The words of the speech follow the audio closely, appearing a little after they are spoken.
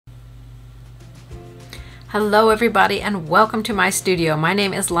Hello everybody and welcome to my studio. My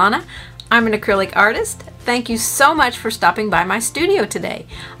name is Lonna. I'm an acrylic artist. Thank you so much for stopping by my studio today.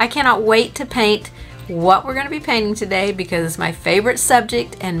 I cannot wait to paint what we're going to be painting today because it's my favorite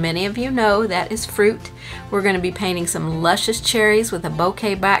subject, and many of you know that is fruit. We're going to be painting some luscious cherries with a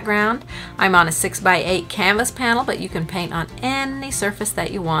bokeh background. I'm on a 6x8 canvas panel, but you can paint on any surface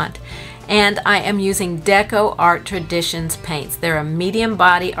that you want. And I am using DecoArt Traditions paints. They're a medium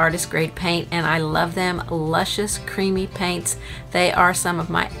body artist grade paint and I love them. Luscious, creamy paints. They are some of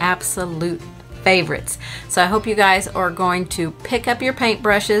my absolute favorites. So I hope you guys are going to pick up your paint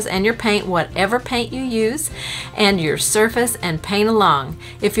brushes and your paint, whatever paint you use, and your surface and paint along.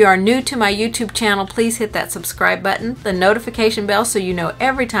 If you are new to my YouTube channel, please hit that subscribe button, the notification bell so you know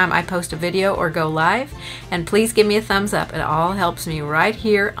every time I post a video or go live, and please give me a thumbs up. It all helps me right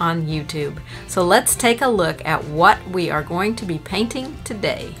here on YouTube. So let's take a look at what we are going to be painting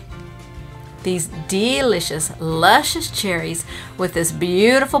today. These delicious, luscious cherries with this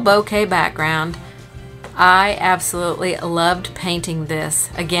beautiful bokeh background. I absolutely loved painting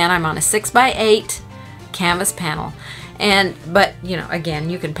this. Again, I'm on a 6x8 canvas panel. But you know, again,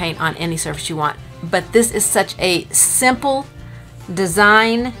 you can paint on any surface you want. But this is such a simple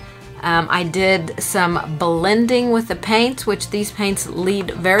design. I did some blending with the paints, which these paints lead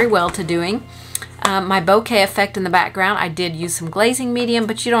very well to doing. My bokeh effect in the background, I did use some glazing medium,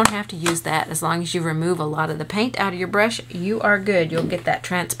 but you don't have to use that. As long as you remove a lot of the paint out of your brush, you are good. You'll get that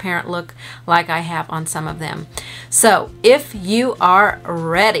transparent look like I have on some of them. So if you are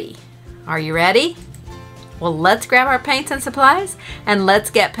ready, are you ready? Well, let's grab our paints and supplies and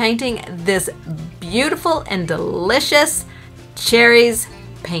let's get painting this beautiful and delicious cherries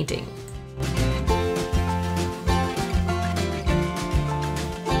painting.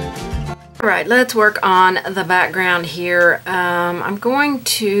 Alright, let's work on the background here. I'm going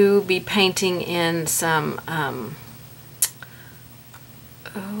to be painting in some a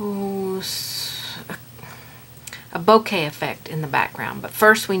bokeh effect in the background. But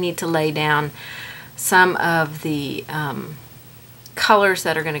first we need to lay down some of the colors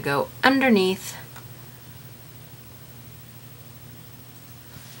that are going to go underneath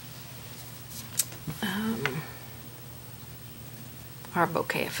our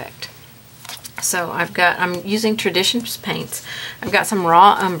bokeh effect. So I'm using Traditions paints. I've got some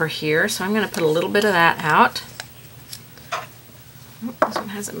raw umber here, so I'm going to put a little bit of that out. Oh, this one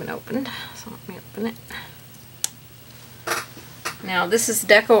hasn't been opened, so let me open it. Now this is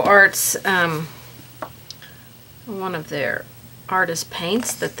DecoArt's, one of their artist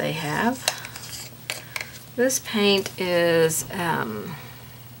paints that they have. This paint is a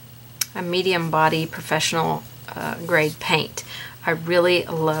medium body professional grade paint. I really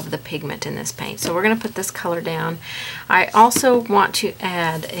love the pigment in this paint. So we're going to put this color down. I also want to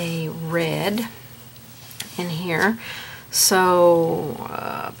add a red in here. So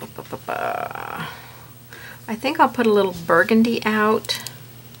I think I'll put a little burgundy out.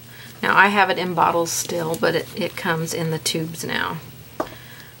 Now I have it in bottles still, but it comes in the tubes now.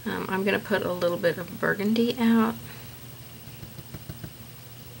 I'm going to put a little bit of burgundy out.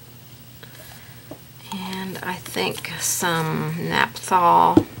 And I think some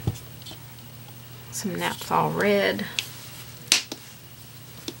naphthol red,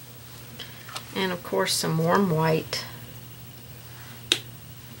 and of course some warm white.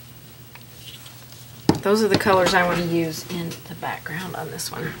 Those are the colors I want to use in the background on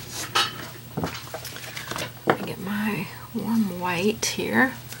this one. Let me get my warm white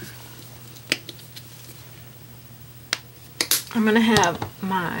here. I'm going to have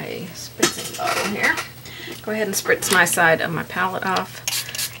my spritzing bottle here. Go ahead and spritz my side of my palette off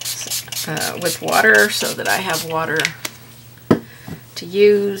with water so that I have water to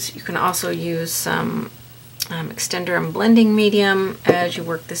use. You can also use some extender and blending medium as you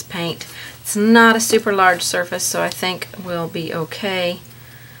work this paint. It's not a super large surface, so I think we'll be okay.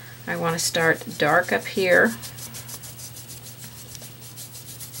 I want to start dark up here.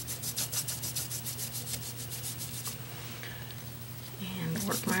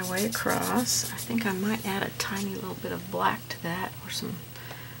 Work my way across. I think I might add a tiny little bit of black to that, or some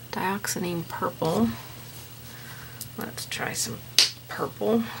dioxazine purple. Let's try some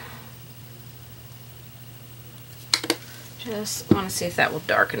purple. Just want to see if that will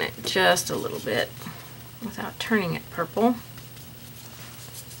darken it just a little bit without turning it purple.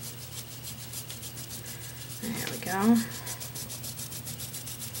 There we go.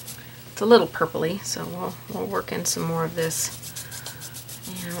 It's a little purpley, so we'll work in some more of this.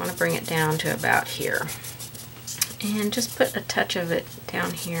 And I want to bring it down to about here. And just put a touch of it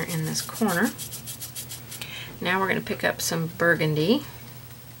down here in this corner. Now we're going to pick up some burgundy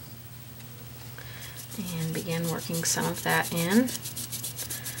and begin working some of that in.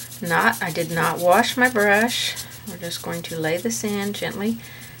 I did not wash my brush. We're just going to lay this in gently,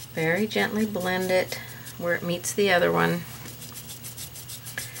 very gently blend it where it meets the other one.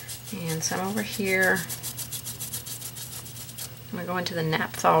 And some over here. I'm going to go into the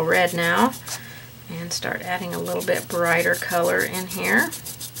Naphthol Red now and start adding a little bit brighter color in here.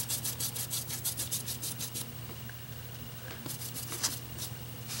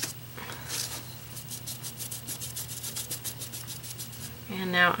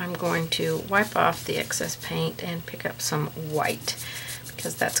 And now I'm going to wipe off the excess paint and pick up some white,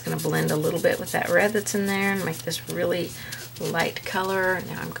 because that's going to blend a little bit with that red that's in there and make this really light color.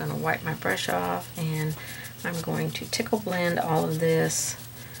 Now I'm going to wipe my brush off and I'm going to tickle blend all of this,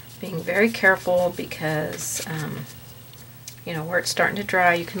 being very careful because you know, where it's starting to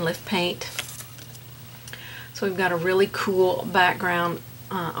dry you can lift paint. So we've got a really cool background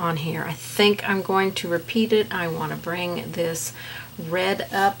on here. I think I'm going to repeat it. I want to bring this red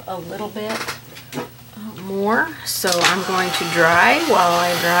up a little bit more, so I'm going to dry. While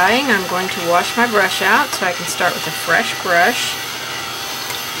I'm drying, I'm going to wash my brush out so I can start with a fresh brush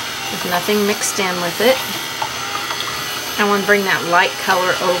with nothing mixed in with it. I want to bring that light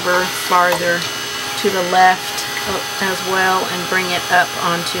color over farther to the left as well and bring it up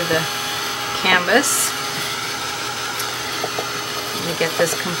onto the canvas. Let me get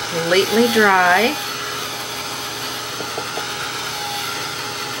this completely dry.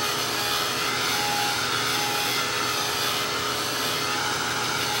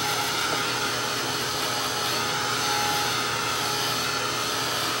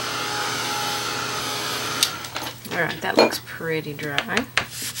 Alright, that looks pretty dry.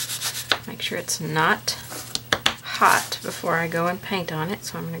 Make sure it's not hot before I go and paint on it.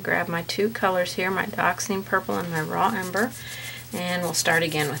 So I'm going to grab my two colors here, my Dioxazine Purple and my Raw Ember, and we'll start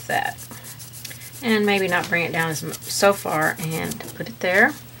again with that. And maybe not bring it down so far, and put it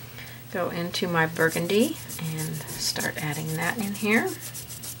there. Go into my Burgundy and start adding that in here.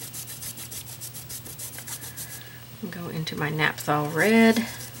 Go into my Naphthol Red,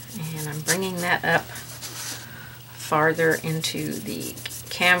 and I'm bringing that up farther into the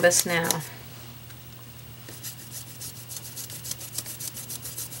canvas now.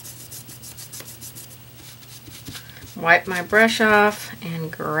 Wipe my brush off and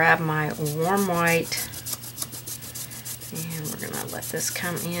grab my warm white, and we're going to let this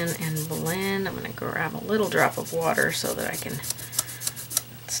come in and blend. I'm going to grab a little drop of water so that I can,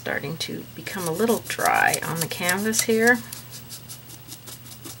 it's starting to become a little dry on the canvas here.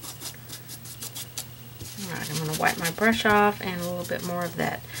 Alright, I'm going to wipe my brush off and a little bit more of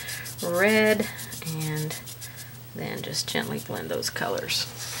that red, and then just gently blend those colors.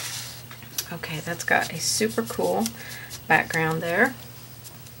 Okay, that's got a super cool background there.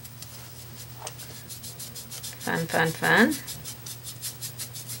 Fun, fun, fun.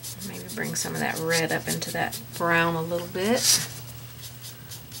 Maybe bring some of that red up into that brown a little bit.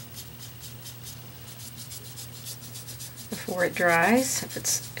 Before it dries. If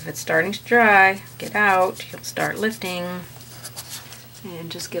it's starting to dry, get out. You'll start lifting, and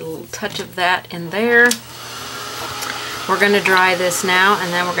just get a little touch of that in there. We're going to dry this now,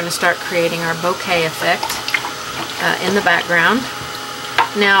 and then we're going to start creating our bokeh effect in the background.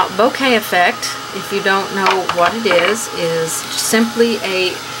 Now, bokeh effect, if you don't know what it is simply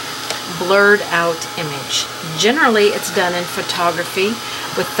a blurred out image. Generally, it's done in photography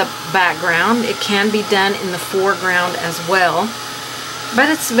with the background. It can be done in the foreground as well, but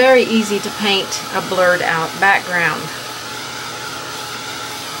it's very easy to paint a blurred out background.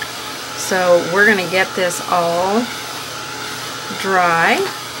 So we're going to get this all dry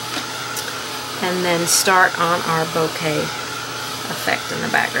and then start on our bokeh effect in the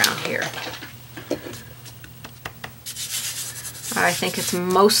background here. I think it's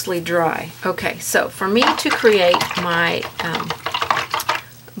mostly dry. Okay, so for me to create my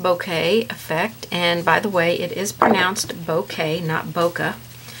bokeh effect, and by the way, it is pronounced bokeh, not bokeh.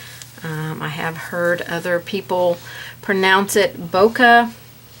 I have heard other people pronounce it bokeh.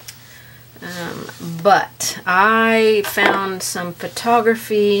 But I found some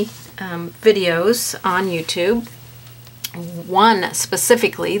photography videos on YouTube. One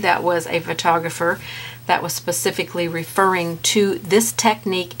specifically that was a photographer that was specifically referring to this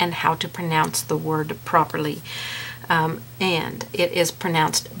technique and how to pronounce the word properly. And it is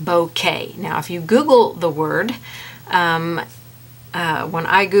pronounced bokeh. Now, if you Google the word, when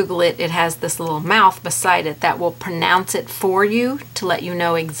I Google it, it has this little mouth beside it that will pronounce it for you to let you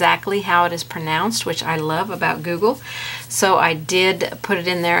know exactly how it is pronounced, which I love about Google. So I did put it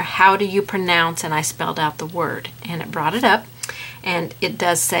in there, how do you pronounce, and I spelled out the word, and it brought it up, and it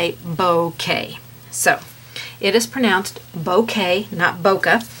does say bokeh. So it is pronounced bokeh, not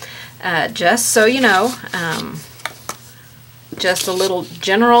bokeh. Just so you know, just a little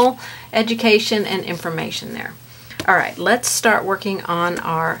general education and information there. All right, let's start working on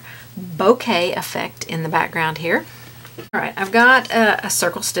our bokeh effect in the background here. All right, I've got a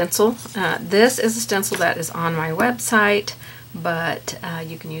circle stencil. This is a stencil that is on my website, but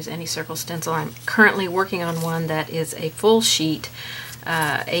you can use any circle stencil. I'm currently working on one that is a full sheet,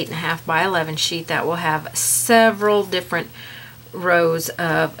 8.5 by 11 sheet that will have several different rows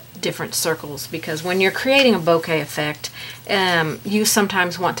of different circles, because when you're creating a bokeh effect, you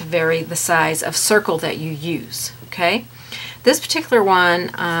sometimes want to vary the size of circle that you use, okay? This particular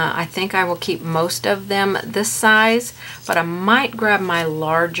one, I think I will keep most of them this size, but I might grab my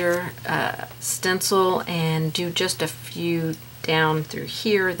larger stencil and do just a few down through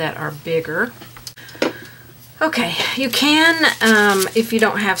here that are bigger. Okay, you can, if you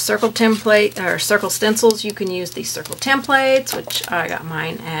don't have circle template or circle stencils, you can use these circle templates, which I got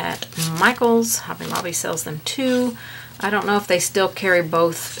mine at Michael's. Hobby Lobby sells them too. I don't know if they still carry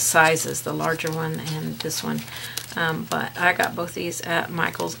both sizes, the larger one and this one, but I got both these at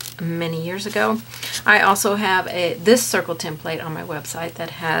Michael's many years ago. I also have this circle template on my website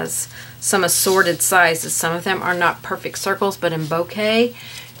that has some assorted sizes. Some of them are not perfect circles, but in bokeh,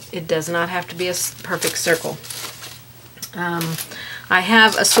 it does not have to be a perfect circle. I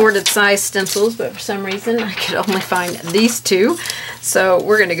have assorted size stencils, but for some reason I could only find these two. So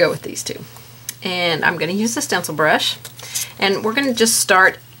we're going to go with these two. And I'm going to use the stencil brush. And we're going to just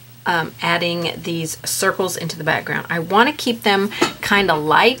start adding these circles into the background. I want to keep them kind of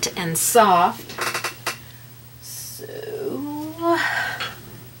light and soft.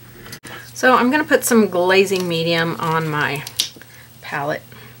 So I'm going to put some glazing medium on my palette.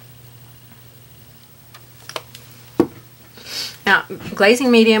 Now, glazing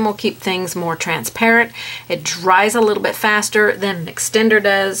medium will keep things more transparent. It dries a little bit faster than an extender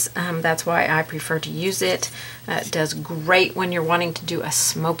does. That's why I prefer to use it. It does great when you're wanting to do a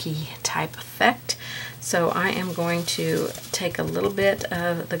smoky type effect. So I am going to take a little bit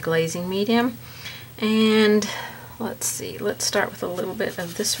of the glazing medium, and let's see, let's start with a little bit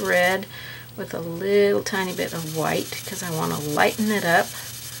of this red with a little tiny bit of white because I want to lighten it up.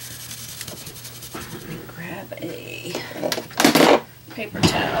 Let me grab a paper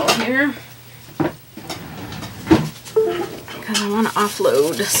towel here because I want to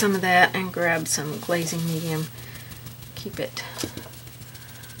offload some of that and grab some glazing medium. Keep it.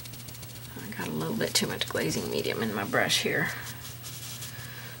 I got a little bit too much glazing medium in my brush here.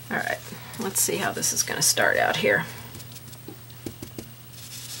 Alright, let's see how this is going to start out here.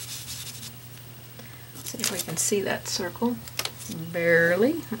 See if we can see that circle.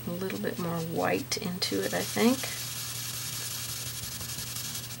 Barely. A little bit more white into it, I think.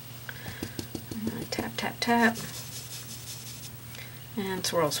 Tap, tap, tap. And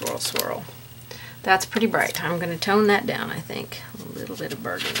swirl, swirl, swirl. That's pretty bright. I'm going to tone that down, I think. A little bit of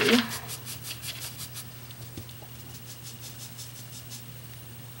burgundy.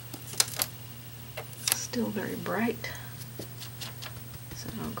 Still very bright. So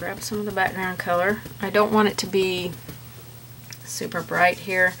I'll grab some of the background color. I don't want it to be super bright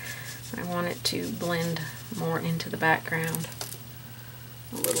here. I want it to blend more into the background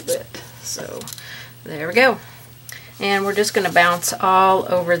a little bit. So there we go. And we're just going to bounce all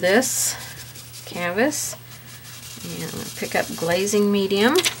over this canvas. And I'm going to pick up glazing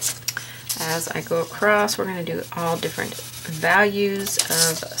medium. As I go across, we're going to do all different values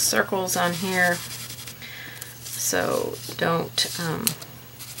of circles on here. So don't, I'm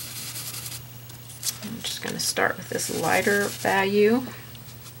just going to start with this lighter value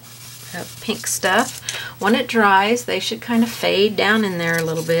of pink stuff. When it dries, they should kind of fade down in there a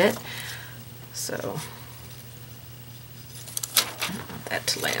little bit. So I don't want that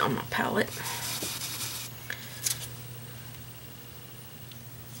to lay on my palette.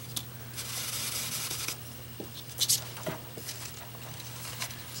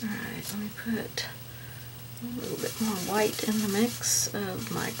 Alright, let me put a little bit more white in the mix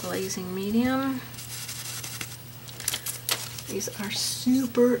of my glazing medium. These are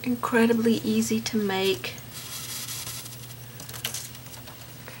super incredibly easy to make.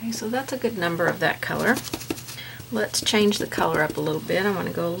 Okay, so that's a good number of that color. Let's change the color up a little bit. I want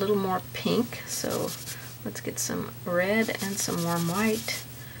to go a little more pink, so let's get some red and some warm white.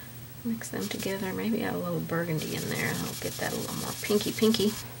 Mix them together, maybe add a little burgundy in there. I'll get that a little more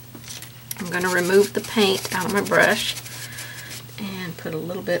pinky. I'm going to remove the paint out of my brush and put a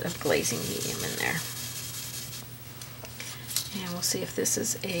little bit of glazing medium in there. And we'll see if this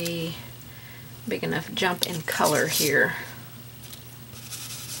is a big enough jump in color here.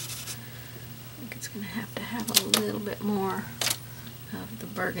 It's going to have a little bit more of the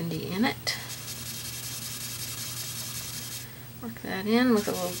burgundy in it. Work that in with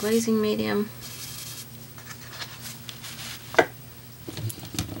a little glazing medium. Let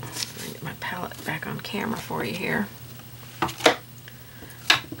me get my palette back on camera for you here. I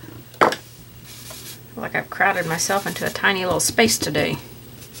feel like I've crowded myself into a tiny little space today.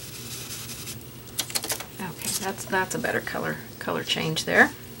 Okay, that's a better color change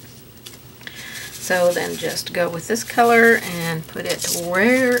there. So then just go with this color and put it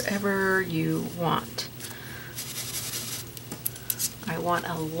wherever you want. I want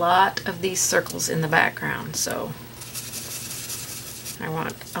a lot of these circles in the background, so I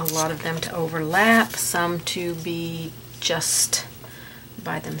want a lot of them to overlap, some to be just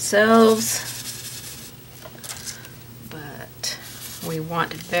by themselves, but we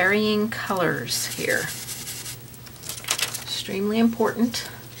want varying colors here. Extremely important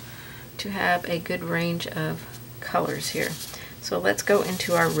to have a good range of colors here. So let's go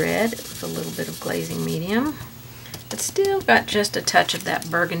into our red with a little bit of glazing medium. It's still got just a touch of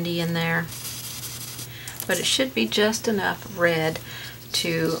that burgundy in there, but it should be just enough red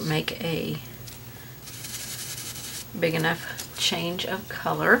to make a big enough change of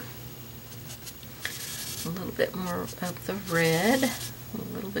color. A little bit more of the red,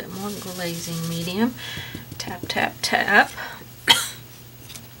 a little bit more glazing medium. Tap, tap, tap.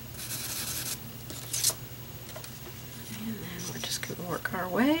 Work our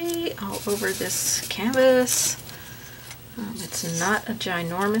way all over this canvas. It's not a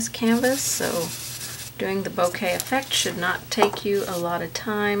ginormous canvas, so doing the bokeh effect should not take you a lot of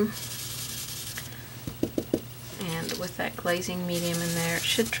time. And with that glazing medium in there, it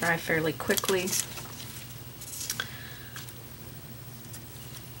should dry fairly quickly.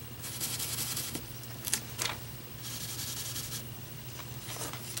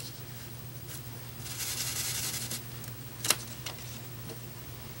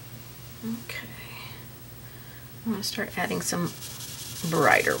 Okay, I'm going to start adding some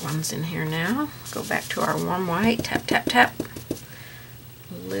brighter ones in here now. Go back to our warm white, tap, tap, tap.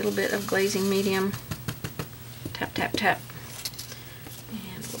 A little bit of glazing medium, tap, tap, tap.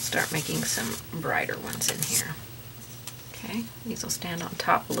 And we'll start making some brighter ones in here. Okay, these will stand on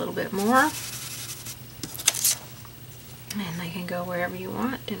top a little bit more. And they can go wherever you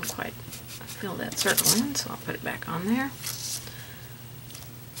want. Didn't quite fill that circle in, so I'll put it back on there.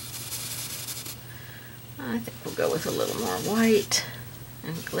 I think we'll go with a little more white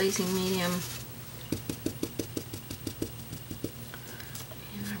and glazing medium.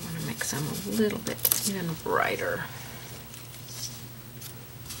 And I want to make some a little bit even brighter.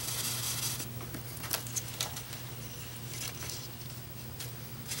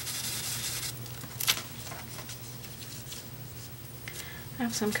 I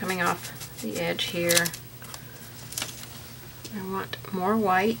have some coming off the edge here. I want more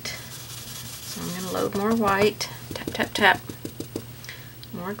white. So I'm going to load more white, tap, tap, tap,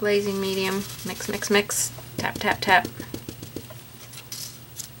 more glazing medium, mix, mix, mix, tap, tap, tap.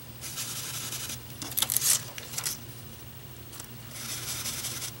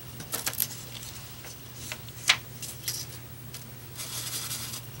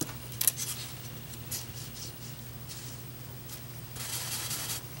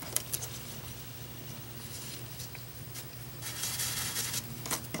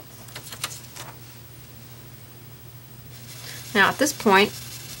 Now at this point,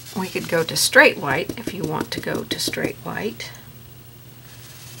 we could go to straight white if you want to go to straight white.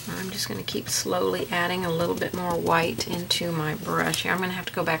 I'm just going to keep slowly adding a little bit more white into my brush here. I'm going to have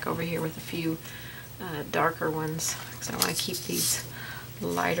to go back over here with a few darker ones because I want to keep these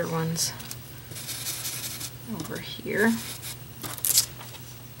lighter ones over here.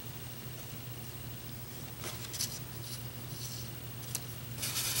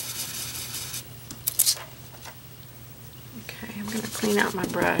 Clean out my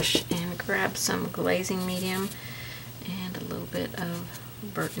brush and grab some glazing medium and a little bit of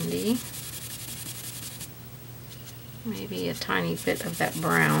burgundy, maybe a tiny bit of that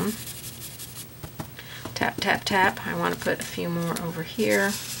brown. Tap, tap, tap. I want to put a few more over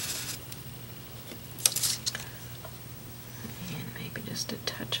here and maybe just a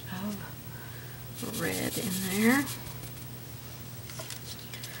touch of red in there.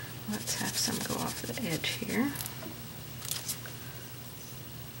 Let's have some go off the edge here.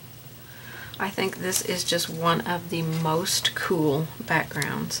 I think this is just one of the most cool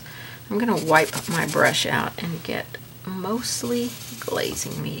backgrounds. I'm going to wipe my brush out and get mostly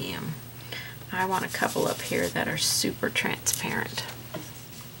glazing medium. I want a couple up here that are super transparent.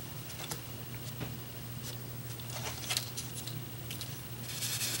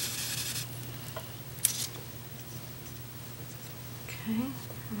 Okay,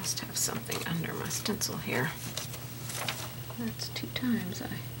 I must have something under my stencil here. That's 2 times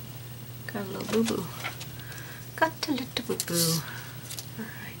I got a little boo-boo. Got a little boo-boo.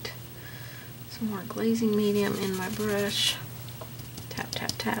 Alright, some more glazing medium in my brush. Tap,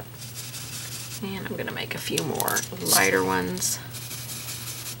 tap, tap. And I'm going to make a few more lighter ones.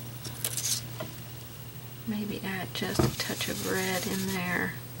 Maybe add just a touch of red in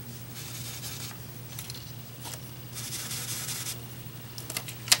there.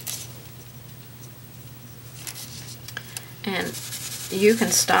 And you can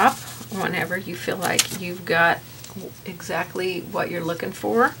stop whenever you feel like you've got exactly what you're looking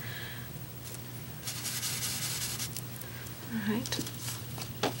for. Alright.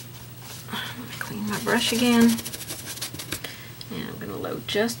 Let me clean my brush again. And I'm going to load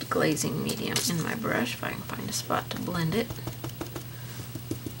just glazing medium in my brush if I can find a spot to blend it.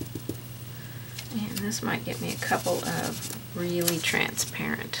 And this might get me a couple of really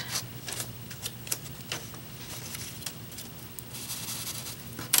transparent.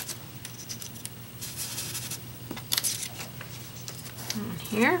 On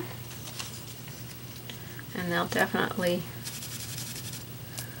here. And they'll definitely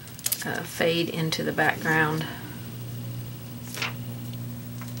fade into the background.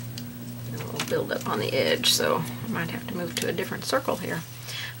 Build up on the edge, so I might have to move to a different circle here.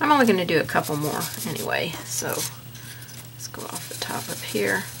 I'm only going to do a couple more anyway, so let's go off the top up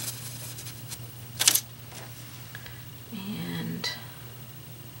here. And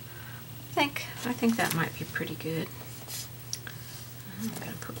I think that might be pretty good. I'm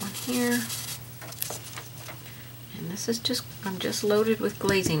going to put one here. And this is just, I'm just loaded with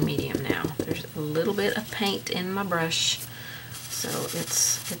glazing medium now. There's a little bit of paint in my brush, so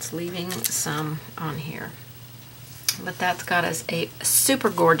it's leaving some on here. But that's got us a super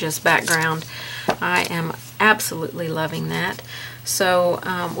gorgeous background. I am absolutely loving that. So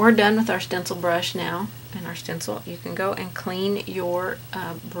we're done with our stencil brush now. And our stencil, you can go and clean your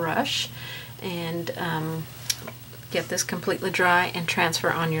brush and get this completely dry and transfer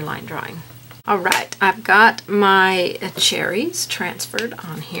on your line drawing. Alright, I've got my cherries transferred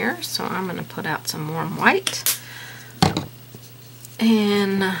on here, so I'm going to put out some warm white.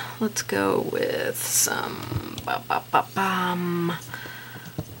 And let's go with some,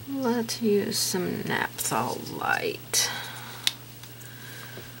 let's use some naphthalite.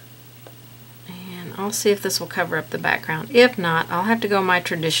 And I'll see if this will cover up the background. If not, I'll have to go my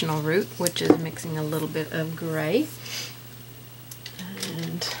traditional route, which is mixing a little bit of gray.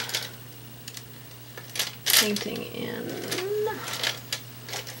 And painting in,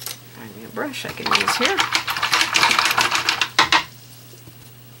 find me a brush I can use here.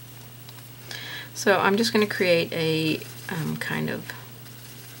 So I'm just going to create a kind of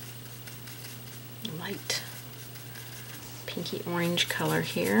light pinky orange color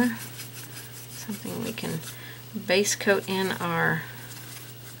here. Something we can base coat in our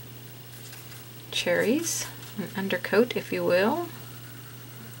cherries, an undercoat if you will.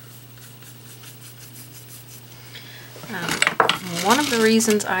 One of the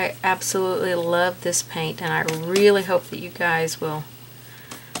reasons I absolutely love this paint, and I really hope that you guys will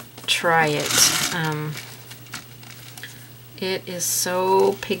try it, it is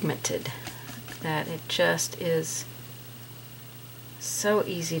so pigmented that it just is so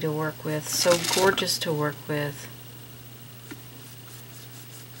easy to work with, so gorgeous to work with.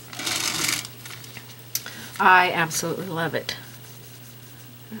 I absolutely love it.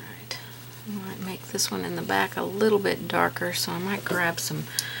 Alright, I might make this one in the back a little bit darker, so I might grab some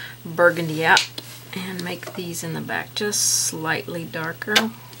burgundy out and make these in the back just slightly darker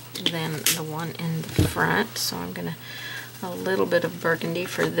than the one in the front. So I'm gonna a little bit of burgundy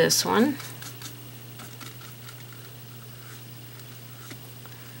for this one.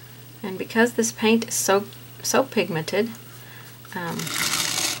 And because this paint is so pigmented,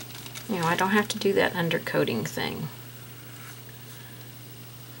 you know, I don't have to do that undercoating thing.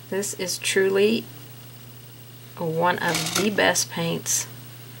 This is truly one of the best paints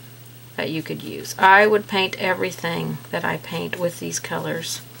that you could use. I would paint everything that I paint with these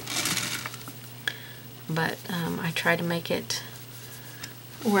colors, but I try to make it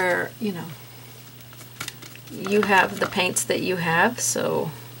where, you know, you have the paints that you have,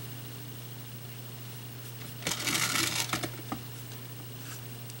 so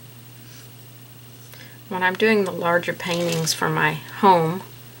when I'm doing the larger paintings for my home,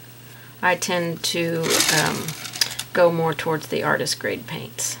 I tend to go more towards the artist grade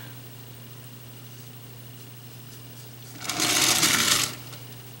paints.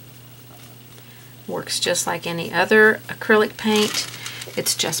 Works just like any other acrylic paint.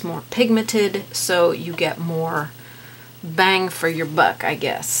 It's just more pigmented, so you get more bang for your buck, I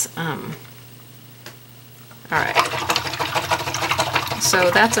guess. All right.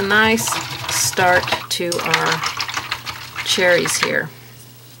 So that's a nice start to our cherries here.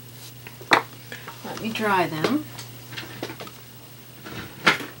 Let me dry them.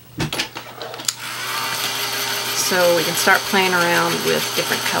 So we can start playing around with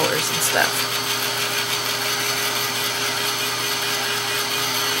different colors and stuff.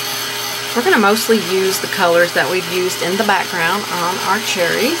 We're going to mostly use the colors that we've used in the background on our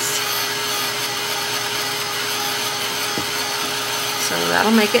cherries. So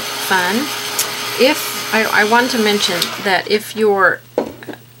that'll make it fun. If I wanted to mention that if your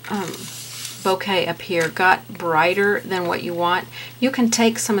bouquet up here got brighter than what you want, you can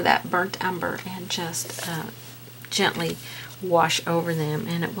take some of that burnt umber and just gently wash over them,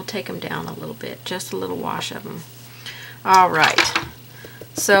 and it will take them down a little bit, just a little wash of them. All right,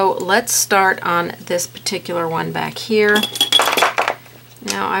 so let's start on this particular one back here.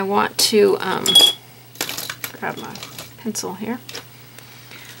 Now I want to grab my pencil here.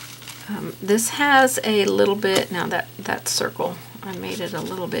 This has a little bit, now that circle, I made it a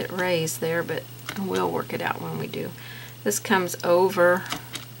little bit raised there, but we'll work it out when we do. This comes over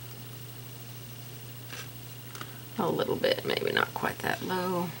a little bit, maybe not quite that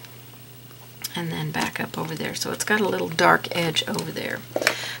low, and then back up over there. So it's got a little dark edge over there.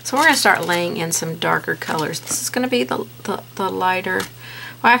 So we're going to start laying in some darker colors. This is going to be the lighter.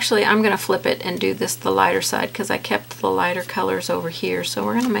 Well, actually, I'm going to flip it and do this the lighter side because I kept the lighter colors over here. So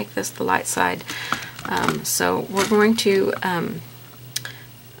we're going to make this the light side. So we're going to, I'm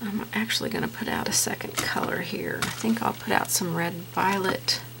actually going to put out a second color here. I think I'll put out some red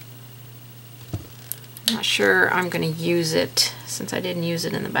violet. I'm not sure I'm going to use it since I didn't use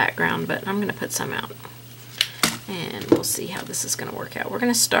it in the background, but I'm going to put some out. And we'll see how this is going to work out. We're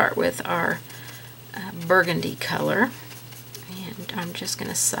going to start with our burgundy color. And I'm just going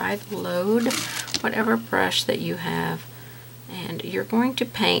to side load whatever brush that you have. And you're going to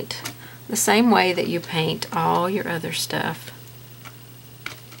paint the same way that you paint all your other stuff.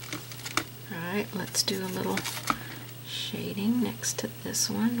 Alright, let's do a little shading next to this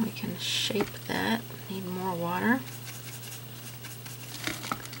one. We can shape that. Need more water.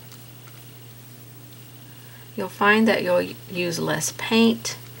 You'll find that you'll use less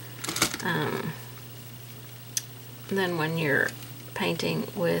paint than when you're painting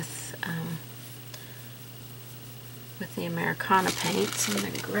with the Americana paints. I'm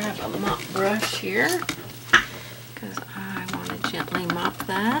going to grab a mop brush here because I want to gently mop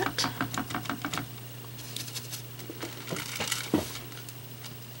that.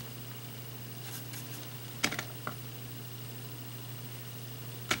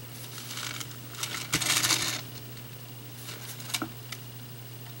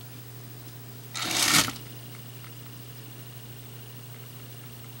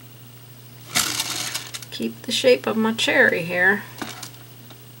 Keep the shape of my cherry here.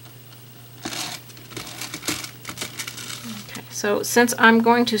 Okay, so since I'm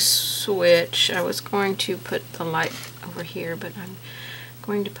going to switch, I was going to put the light over here, but I'm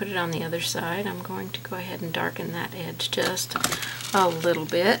going to put it on the other side. I'm going to go ahead and darken that edge just a little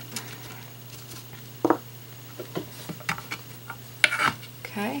bit.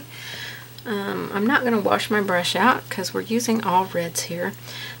 Okay. I'm not going to wash my brush out because we're using all reds here.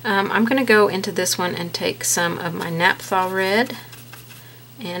 I'm going to go into this one and take some of my Naphthol red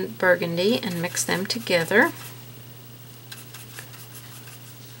and burgundy and mix them together.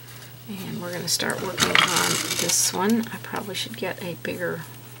 And we're going to start working on this one. I probably should get a bigger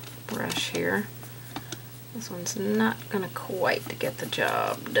brush here. This one's not going to quite get the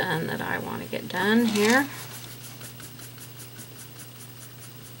job done that I want to get done here.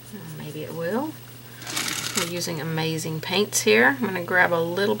 Maybe it will. We're using amazing paints here. I'm going to grab a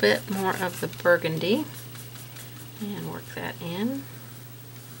little bit more of the burgundy and work that in.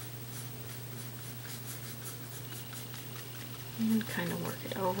 And kind of work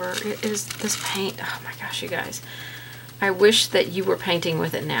it over. It is this paint, oh my gosh, you guys. I wish that you were painting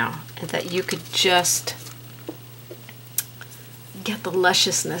with it now and that you could just get the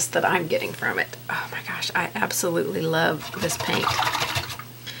lusciousness that I'm getting from it. Oh my gosh, I absolutely love this paint.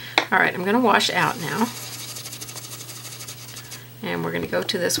 Alright, I'm going to wash out now. And we're going to go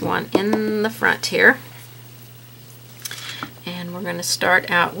to this one in the front here. And we're going to start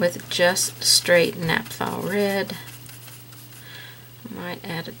out with just straight Naphthol red. I might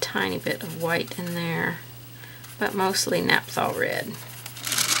add a tiny bit of white in there, but mostly Naphthol red.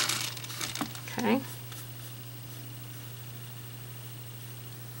 Okay.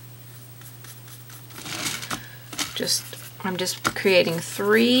 I'm just creating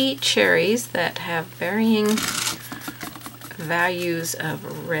 3 cherries that have varying values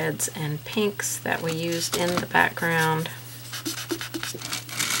of reds and pinks that we used in the background.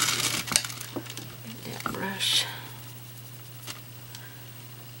 That brush.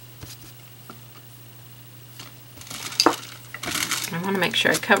 I want to make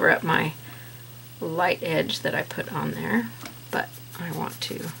sure I cover up my light edge that I put on there, but I want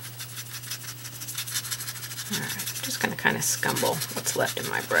to. Alright, I'm just going to kind of scumble what's left in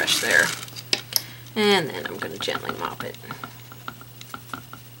my brush there. And then I'm going to gently mop it.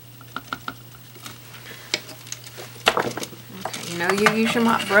 Okay, you know you use your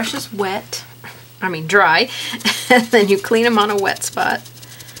mop brushes wet, dry, and then you clean them on a wet spot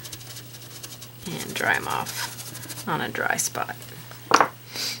and dry them off on a dry spot.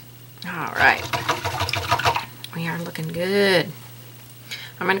 Alright, we are looking good.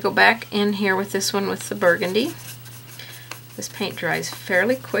 I'm going to go back in here with this one with the burgundy. This paint dries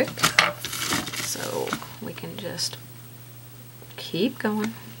fairly quick, so we can just keep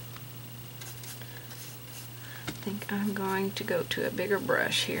going. I think I'm going to go to a bigger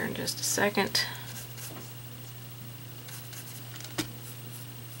brush here in just a second.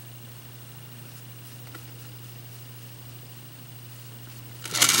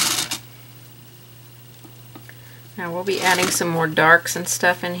 Now we'll be adding some more darks and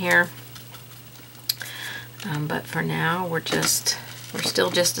stuff in here, but for now we're still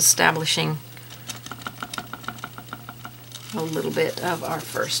just establishing a little bit of our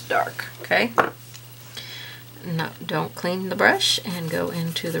first dark. Okay. No, don't clean the brush and go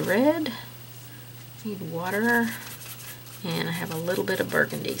into the red. Need water, and I have a little bit of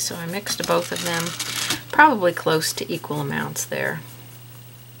burgundy, so I mixed both of them, probably close to equal amounts there.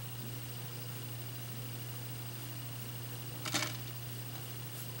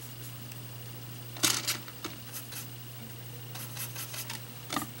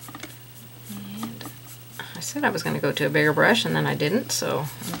 I said I was going to go to a bigger brush and then I didn't, so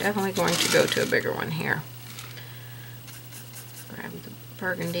I'm definitely going to go to a bigger one here. Grab the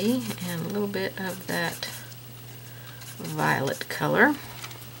burgundy and a little bit of that violet color,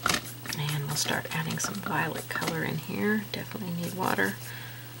 and we'll start adding some violet color in here. Definitely need water.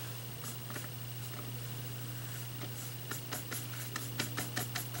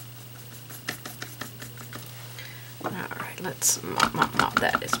 Alright, let's mop.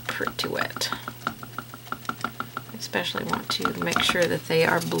 That is pretty wet. Especially want to make sure that they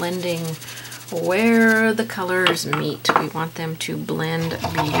are blending where the colors meet. We want them to blend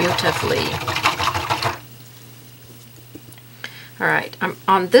beautifully. Alright,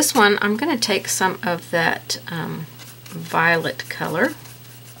 on this one I'm going to take some of that violet color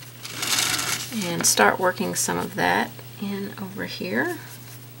and start working some of that in over here.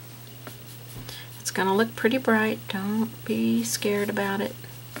 It's going to look pretty bright. Don't be scared about it.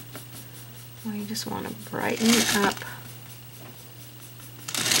 We just want to brighten up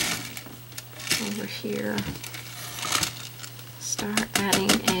over here. Start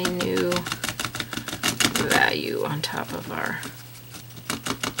adding a new value on top of our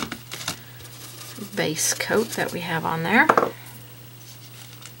base coat that we have on there.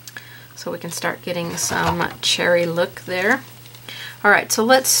 So we can start getting some cherry look there. Alright, so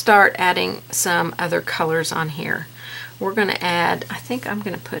let's start adding some other colors on here. We're going to add, I think I'm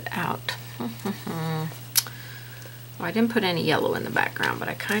going to put out, well, I didn't put any yellow in the background, but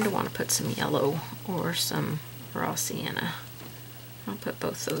I kind of want to put some yellow or some raw sienna. I'll put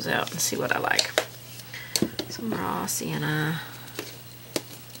both those out and see what I like. Some raw sienna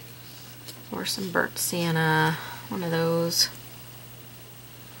or some burnt sienna, one of those.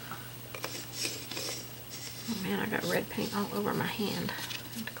 Oh man, I got red paint all over my hand.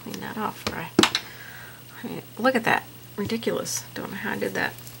 I have to clean that off. I mean, look at that. Ridiculous. Don't know how I did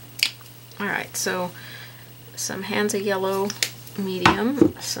that. Alright, so some hands of yellow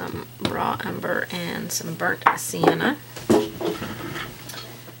medium, some raw umber, and some burnt sienna.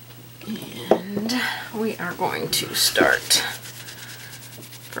 And we are going to start.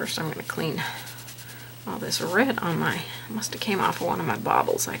 First I'm going to clean all this red on my, must have came off of one of my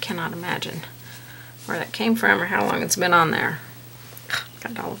baubles. I cannot imagine where that came from or how long it's been on there.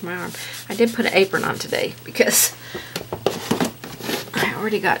 Got it all over my arm. I did put an apron on today because I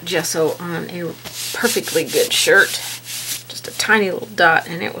already got gesso on a perfectly good shirt. Just a tiny little dot,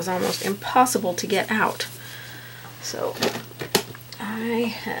 and it was almost impossible to get out. So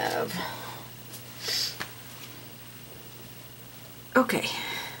I have... Okay.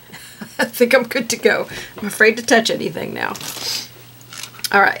 I think I'm good to go. I'm afraid to touch anything now.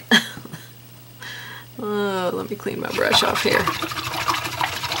 Alright. Let me clean my brush off here.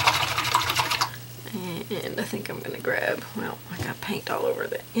 And I think I'm going to grab, well, I got paint all over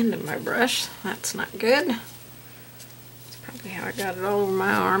the end of my brush. That's not good. It's Probably how I got it all over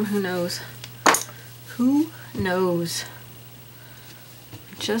my arm. Who knows? Who knows?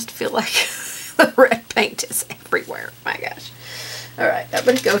 I just feel like the red paint is everywhere. My gosh. Alright, that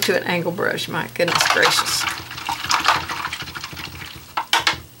would go to an angle brush. My goodness gracious.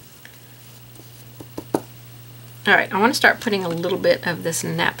 Alright, I want to start putting a little bit of this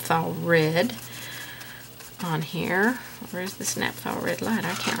Naphthol red on here. Where's this Naphthol red light?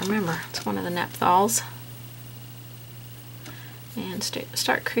 I can't remember. It's one of the Naphthols. And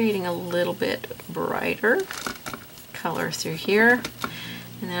start creating a little bit brighter color through here.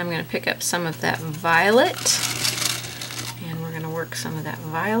 And then I'm going to pick up some of that violet. And we're going to work some of that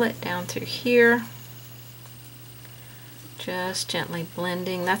violet down through here. Just gently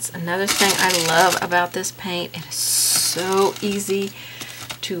blending. That's another thing I love about this paint. It is so easy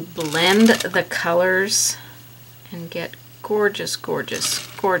to blend the colors and get gorgeous, gorgeous,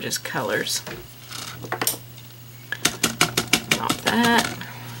 gorgeous colors. Pop that.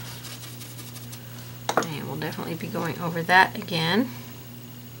 And we'll definitely be going over that again.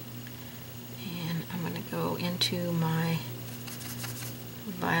 And I'm going to go into my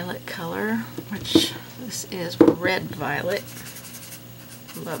violet color, which this is red violet.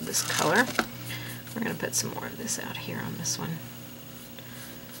 Love this color. We're going to put some more of this out here on this one.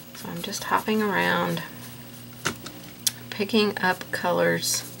 So I'm just hopping around, picking up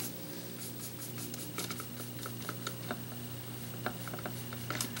colors.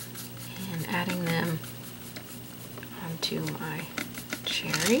 And adding them onto my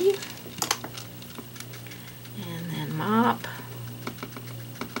cherry. And then mop.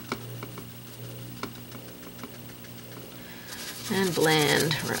 And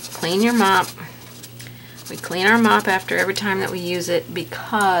blend. Clean your mop. We clean our mop after every time that we use it,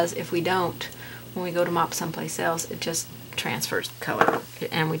 because if we don't, when we go to mop someplace else, it just transfers color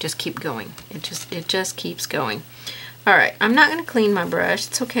and we just keep going. It just keeps going. Alright, I'm not going to clean my brush.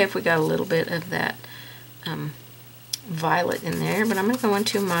 It's okay if we got a little bit of that violet in there, but I'm going to go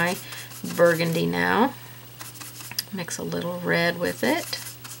into my burgundy now. Mix a little red with it.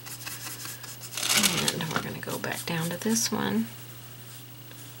 And we're going to go back down to this one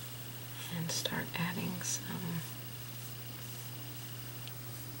and start adding some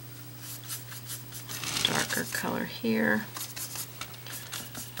darker color here.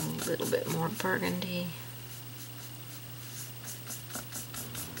 A little bit more burgundy.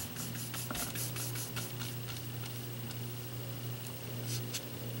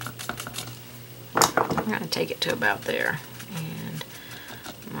 I'm going to take it to about there and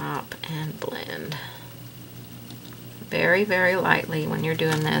mop and blend. Very, very lightly when you're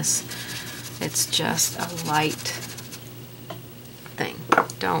doing this. It's just a light thing.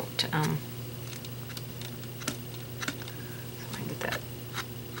 Don't, I can get that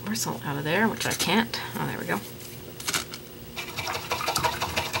bristle out of there, which I can't. Oh, there we go.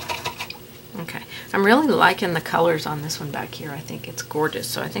 Okay, I'm really liking the colors on this one back here. I think it's gorgeous.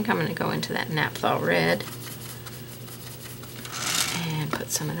 So I think I'm going to go into that Naphthol red and put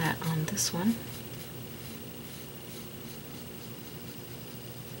some of that on this one.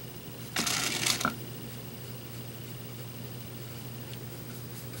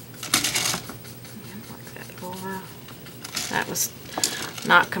 That was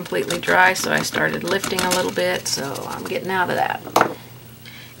not completely dry, so I started lifting a little bit, so I'm getting out of that.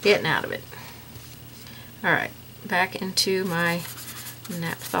 Getting out of it. Alright, back into my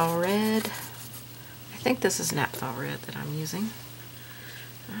Naphthol red. I think this is Naphthol red that I'm using.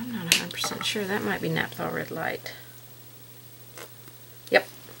 I'm not 100% sure. That might be Naphthol red light. Yep.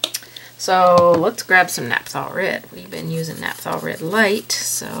 So let's grab some Naphthol red. We've been using Naphthol red light,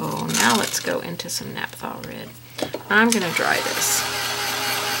 so now let's go into some Naphthol red. I'm going to dry this.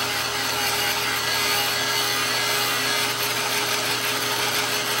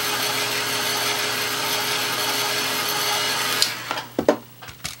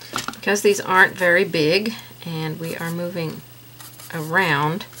 Because these aren't very big and we are moving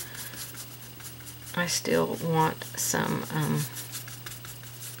around, I still want some,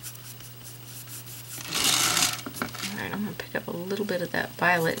 alright, I'm going to pick up a little bit of that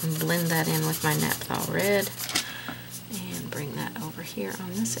violet and blend that in with my Naphthol red. And bring that over here on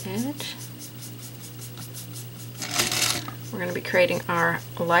this edge. We're going to be creating our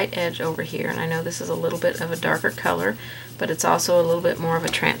light edge over here, and I know this is a little bit of a darker color, but it's also a little bit more of a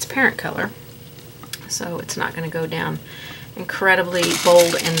transparent color, so it's not going to go down incredibly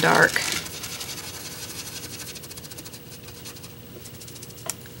bold and dark.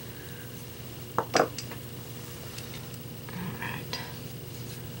 Alright,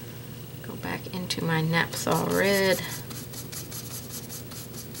 go back into my Naphthol red.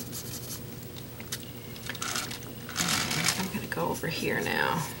 go over here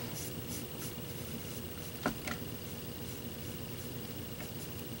now.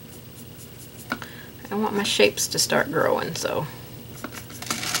 I want my shapes to start growing, so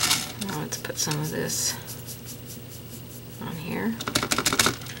now let's put some of this on here.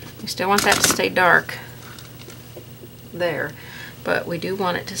 We still want that to stay dark there, but we do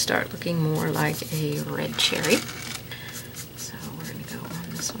want it to start looking more like a red cherry. So we're going to go on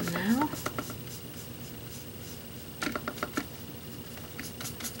this one now.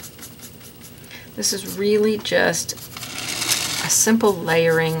 This is really just a simple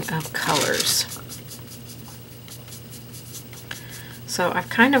layering of colors. So I've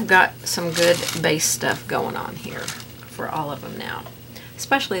kind of got some good base stuff going on here for all of them now.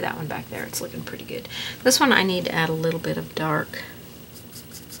 Especially that one back there, it's looking pretty good. This one I need to add a little bit of dark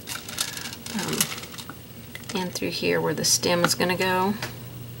in through here where the stem is going to go.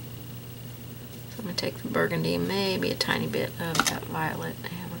 So I'm going to take the burgundy, maybe a tiny bit of that violet,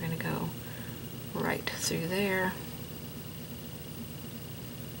 and we're going to go right through there.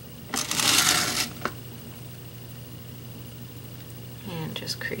 And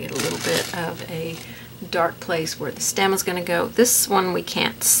just create a little bit of a dark place where the stem is going to go. This one we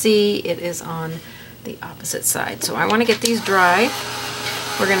can't see, it is on the opposite side. So I want to get these dry.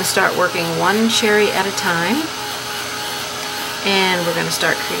 We're going to start working one cherry at a time, and we're going to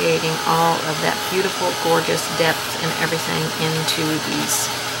start creating all of that beautiful, gorgeous depth and everything into these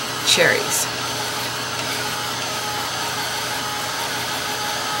cherries.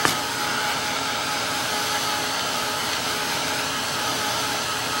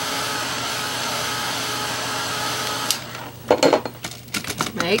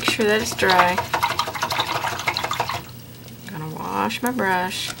 Make sure that it's dry. I'm going to wash my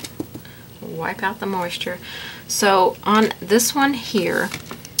brush, wipe out the moisture. So on this one here,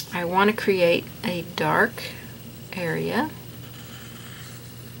 I want to create a dark area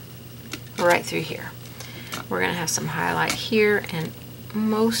right through here. We're going to have some highlight here, and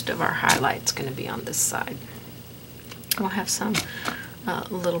most of our highlight's going to be on this side. We'll have some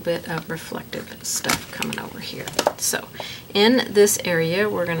little bit of reflective stuff coming over here. So in this area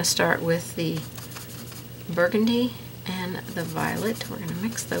we're going to start with the burgundy and the violet. We're going to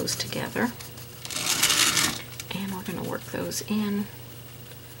mix those together, and we're going to work those in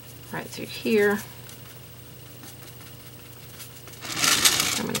right through here.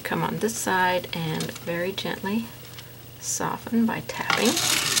 I'm going to come on this side and very soften by tapping.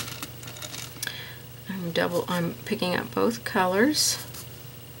 I'm picking up both colors.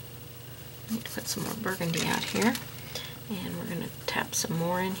 I need to put some more burgundy out here, and we're going to tap some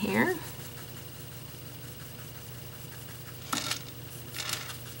more in here.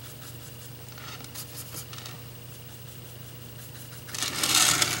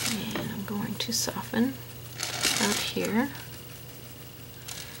 And I'm going to soften out here.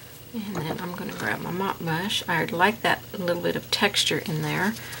 And then I'm going to grab my mop brush. I like that little bit of texture in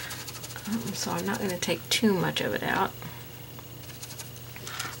there, so I'm not going to take too much of it out.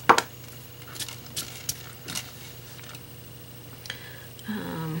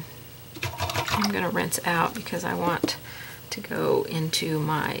 I'm going to rinse out because I want to go into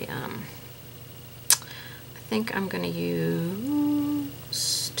my, I think I'm going to use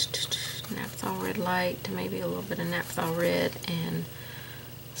naphthol red light, maybe a little bit of naphthol red, and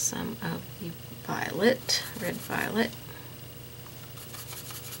some of the violet, red violet.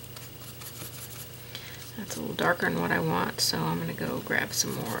 That's a little darker than what I want, so I'm going to go grab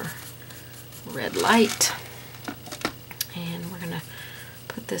some more red light, and we're going to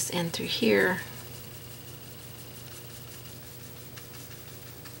put this in through here.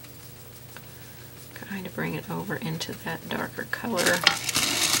 Kind of bring it over into that darker color.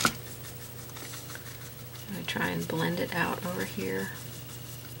 I'm going to try and blend it out over here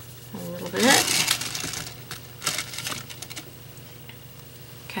a little bit.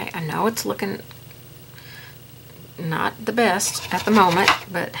 Okay, I know it's looking not the best at the moment,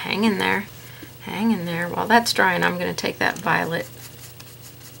 but hang in there. Hang in there. While that's drying, I'm going to take that violet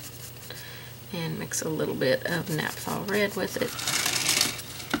and mix a little bit of naphthol red with it.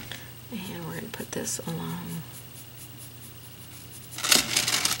 And we're going to put this along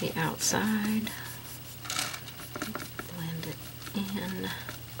the outside. Blend it in.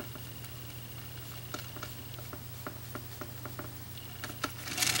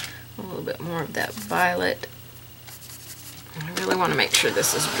 A little bit more of that violet. I really want to make sure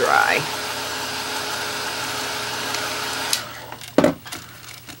this is dry.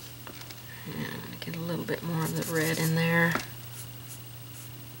 And get a little bit more of the red in there.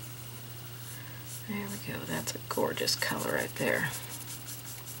 There we go. That's a gorgeous color right there.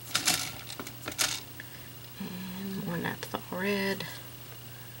 And more naphtha red,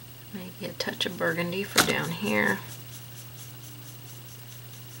 maybe a touch of burgundy for down here.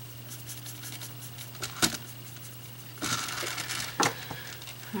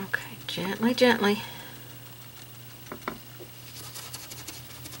 Okay, gently, gently.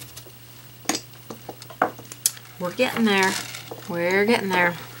 We're getting there. We're getting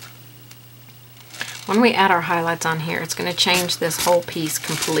there. When we add our highlights on here, it's going to change this whole piece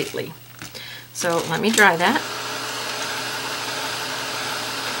completely. So let me dry that.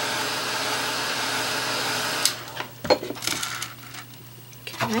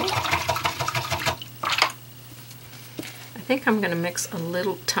 Okay. I think I'm going to mix a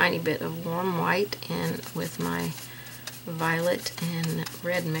little tiny bit of warm white in with my violet and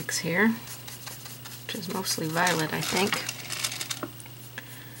red mix here, which is mostly violet, I think.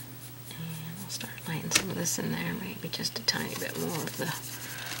 Laying some of this in there, maybe just a tiny bit more of the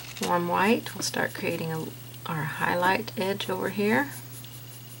warm white. We'll start creating our highlight edge over here.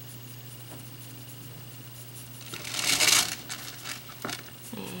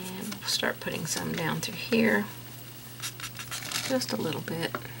 And we'll start putting some down through here, just a little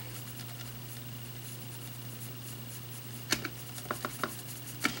bit.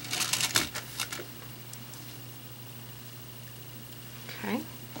 Okay,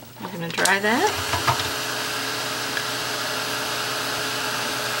 I'm going to dry that.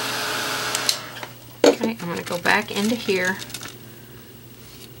 Okay, I'm going to go back into here,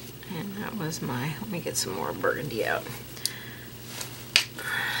 and that was my, let me get some more burgundy out.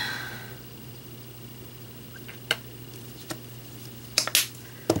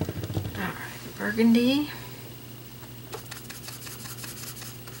 Alright, burgundy,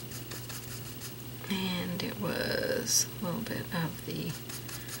 and it was a little bit of the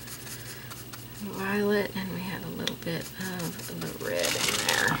violet, and we had a little bit of the red in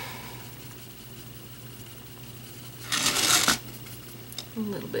there. A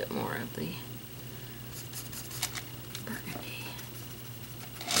little bit more of the burgundy.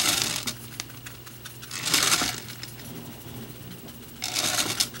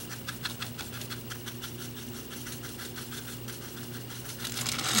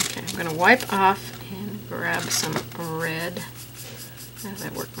 Okay, I'm going to wipe off and grab some red as I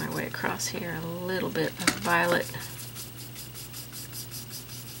work my way across here. A little bit of violet.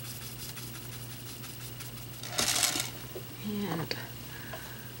 And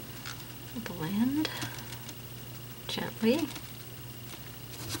blend gently.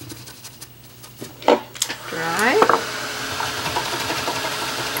 Dry.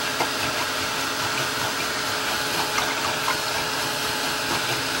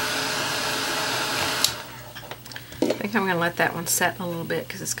 I think I'm going to let that one set a little bit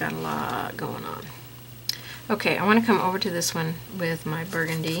because it's got a lot going on. Okay, I want to come over to this one with my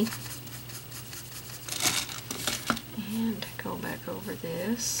burgundy and go back over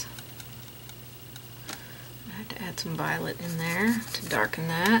this. I have to add some violet in there to darken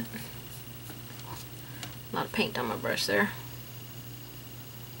that. A lot of paint on my brush there.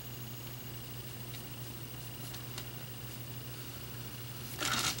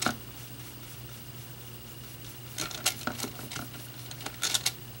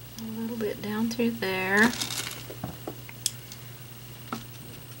 A little bit down through there.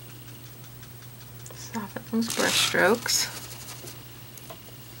 Soften those brush strokes.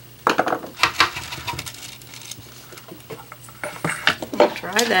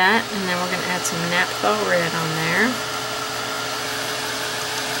 Try that, and then we're going to add some naphtha red on there.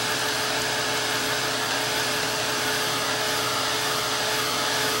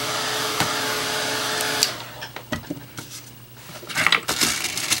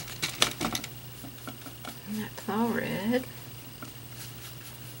 Naphtha red.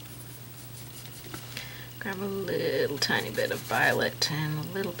 Grab a little tiny bit of violet and a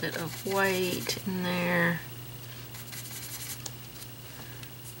little bit of white in there.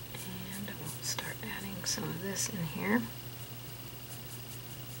 Some of this in here.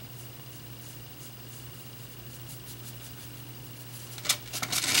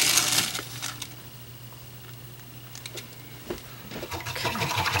 Okay.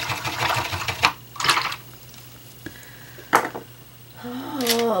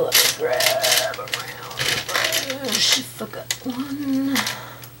 Oh, let me grab a round brush if I got one.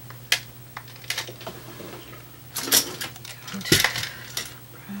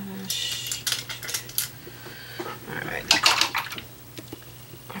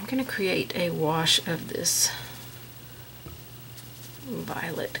 I'm going to create a wash of this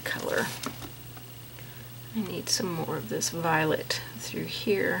violet color. I need some more of this violet through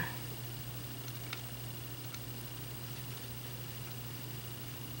here.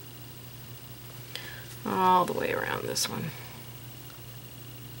 all the way around this one.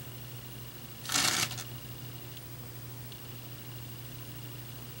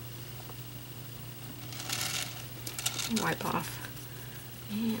 Wipe off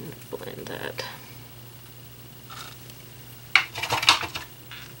and blend that.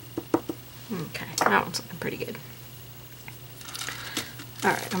 Okay, that one's looking pretty good.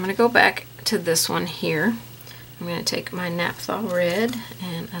 Alright, I'm going to go back to this one here. I'm going to take my Naphthol red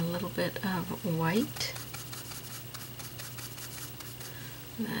and a little bit of white.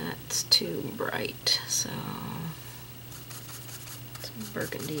 That's too bright, so some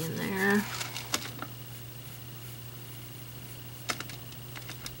burgundy in there.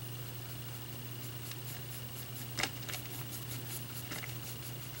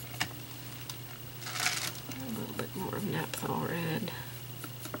 A little bit more of Naphthol red.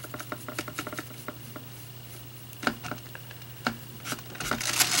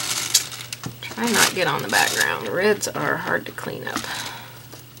 Try not to get on the background. Reds are hard to clean up.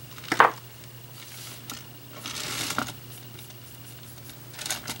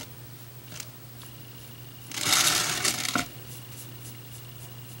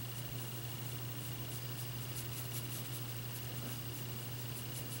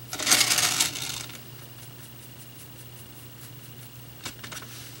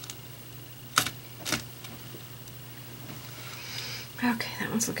 Okay, that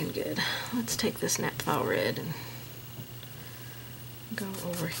one's looking good. Let's take this Naphthol red and go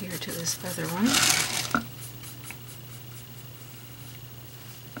over here to this other one.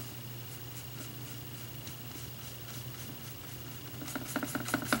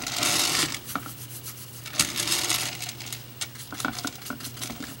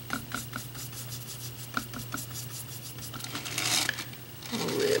 A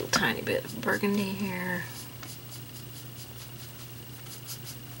little tiny bit of burgundy here.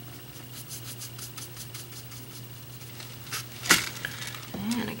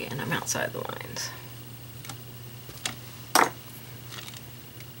 I'm outside the lines.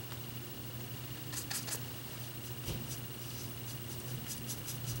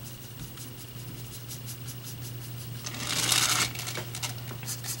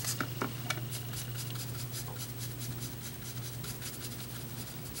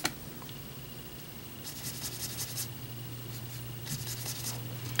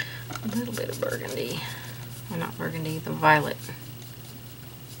 A little bit of burgundy. Well, not burgundy, the violet.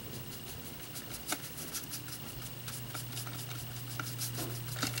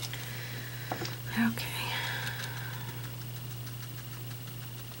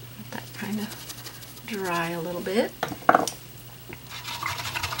 Dry a little bit. Let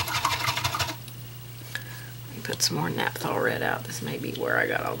me put some more Naphthol red out. This may be where I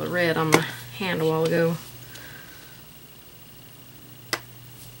got all the red on my hand a while ago.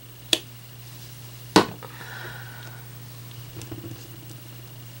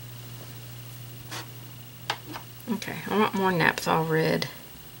 Okay, I want more Naphthol red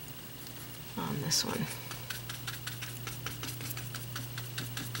on this one.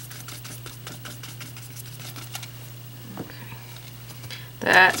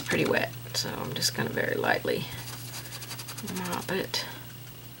 That's pretty wet, so I'm just going to very lightly mop it.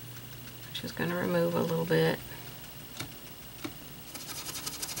 Just going to remove a little bit.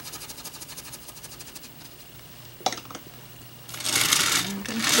 I'm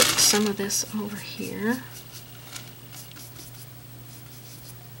going to put some of this over here.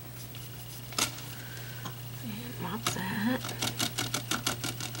 And mop that.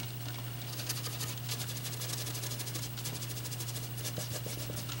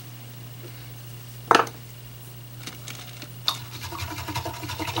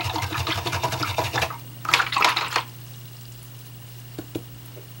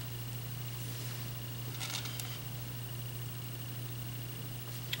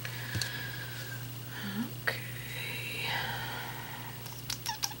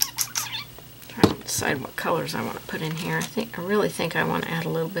 Decide what colors I want to put in here. I really think I want to add a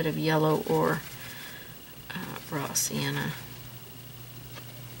little bit of yellow or raw sienna.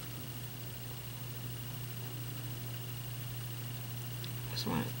 Just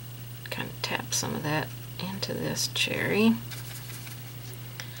want to kind of tap some of that into this cherry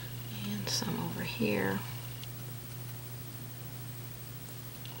and some over here.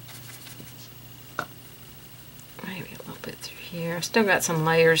 Maybe a little bit through here. I've still got some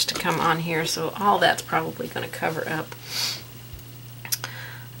layers to come on here, so all that's probably going to cover up.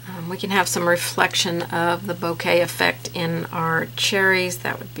 We can have some reflection of the bokeh effect in our cherries.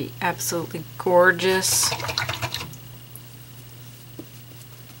 That would be absolutely gorgeous.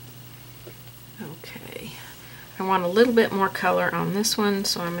 Okay, I want a little bit more color on this one,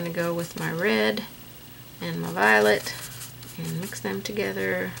 so I'm going to go with my red and my violet and mix them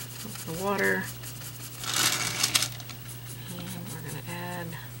together with the water. And we're going to add,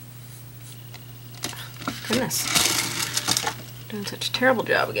 oh, goodness, doing such a terrible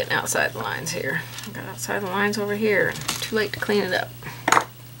job of getting outside the lines here. I got outside the lines over here and too late to clean it up.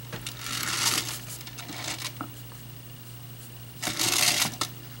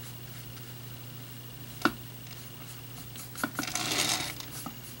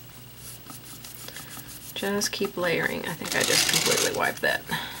 Just keep layering. I think I just completely wiped that.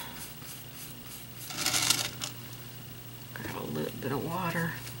 Got a little bit of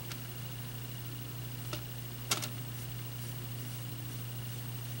water.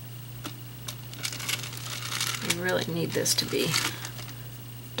 You really need this to be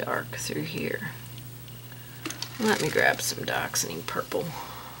dark through here. Let me grab some Dioxazine purple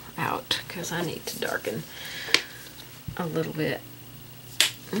out because I need to darken a little bit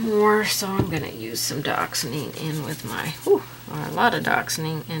more, so I'm going to use some Dioxazine in with my, or a lot of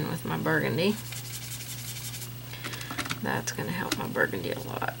Dioxazine in with my burgundy. That's going to help my burgundy a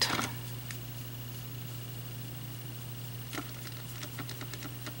lot.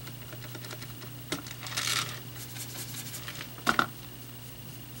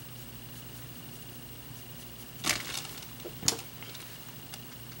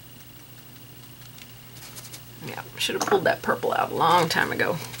 Yeah, should have pulled that purple out a long time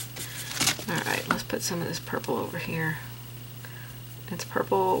ago. Alright, let's put some of this purple over here. It's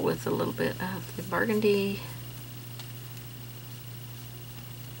purple with a little bit of the burgundy.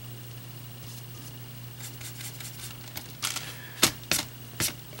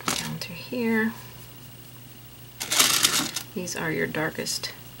 Down through here. These are your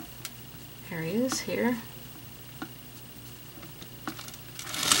darkest areas here.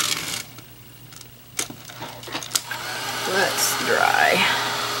 Let's dry.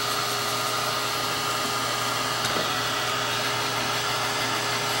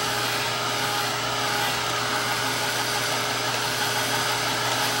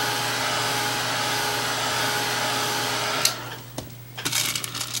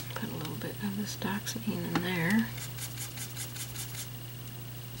 Put a little bit of this Dioxazine in there.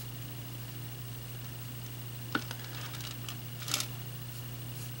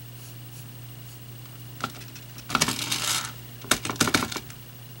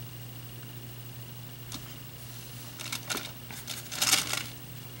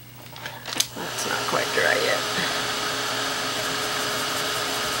 Dry yet.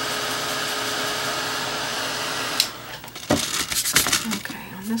 Okay,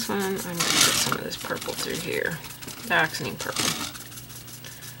 on this one I'm going to put some of this purple through here. Dioxazine purple.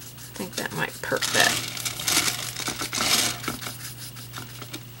 I think that might perk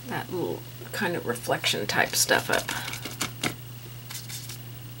that little kind of reflection type stuff up.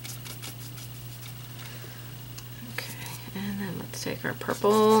 Take our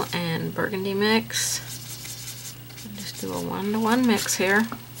purple and burgundy mix and just do a 1-to-1 mix here.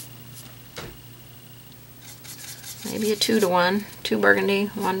 Maybe a 2-to-1. 2 burgundy,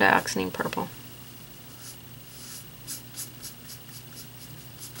 1 Dioxazine purple.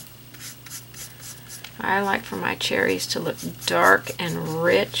 I like for my cherries to look dark and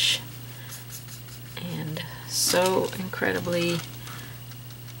rich and so incredibly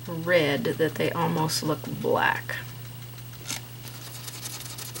red that they almost look black.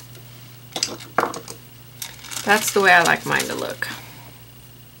 That's the way I like mine to look. I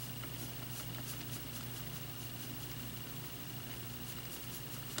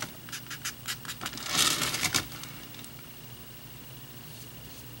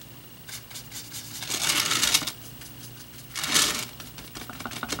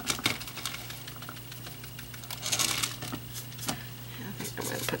think I'm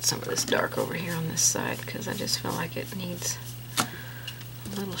going to put some of this dark over here on this side because I just feel like it needs a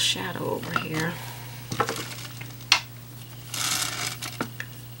little shadow over here.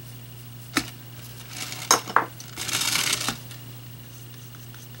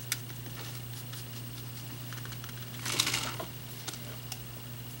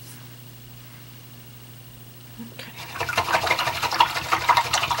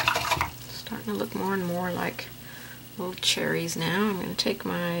 To look more and more like little cherries now. I'm going to take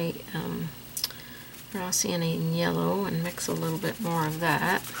my raw sienna and yellow and mix a little bit more of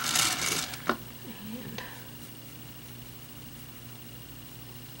that.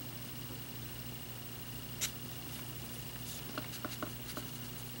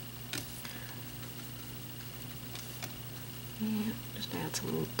 And just add some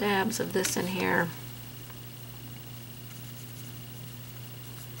little dabs of this in here.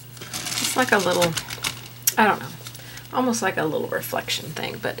 It's like a little, I don't know, almost like a little reflection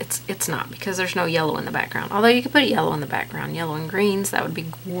thing, but it's not because there's no yellow in the background. Although you could put yellow in the background, yellow and greens, that would be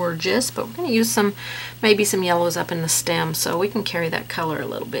gorgeous, but we're going to use maybe some yellows up in the stem so we can carry that color a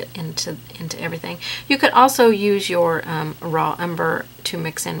little bit into everything. You could also use your raw umber to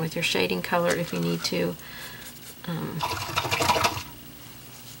mix in with your shading color if you need to.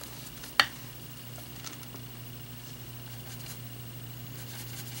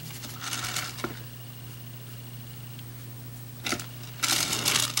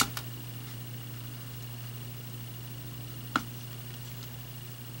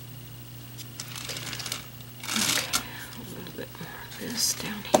 This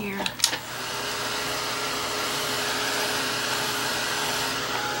down here.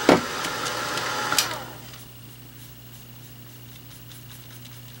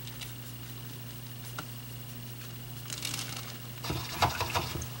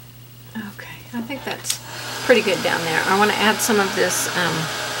 Okay, I think that's pretty good down there. I want to add some of this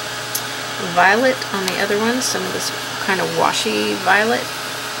violet on the other one, some of this kind of washy violet.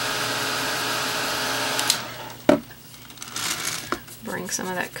 Bring some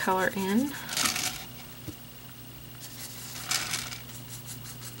of that color in.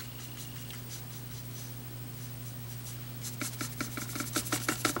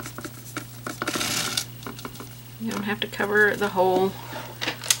 You don't have to cover the whole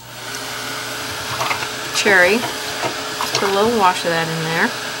cherry. Just put a little wash of that in there.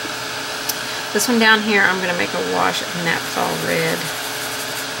 This one down here, I'm going to make a wash of Naphthol red.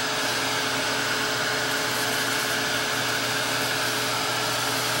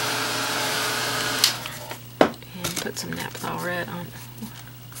 Put some Naphthol red on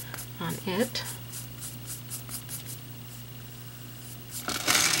it.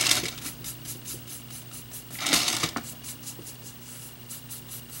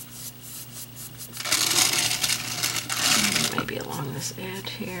 And maybe along this edge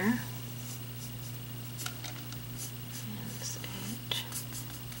here. And this edge.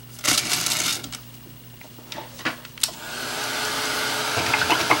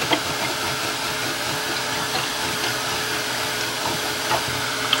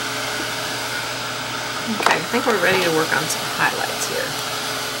 I think we're ready to work on some highlights here.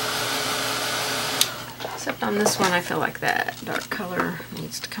 Except on this one, I feel like that dark color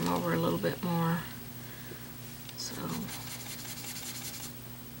needs to come over a little bit more. So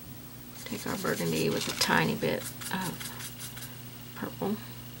take our burgundy with a tiny bit of purple.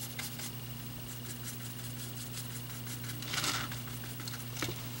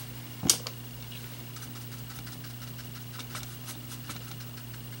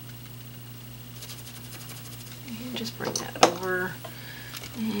 Just bring that over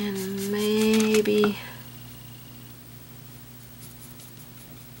and maybe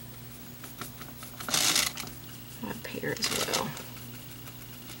up here as well.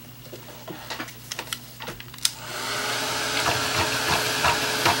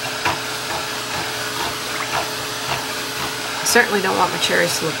 I certainly don't want my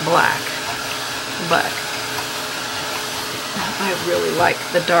cherries to look black, but I really like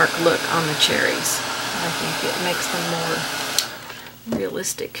the dark look on the cherries. I think it makes them more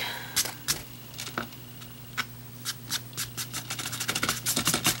realistic.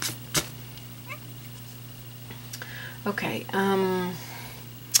 Okay, I'm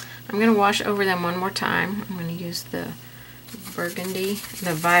going to wash over them one more time. I'm going to use the burgundy,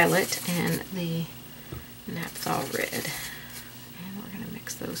 the violet, and the Naphthol red. And we're going to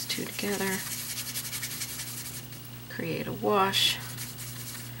mix those two together. Create a wash.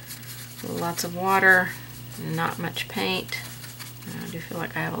 Lots of water, not much paint. I do feel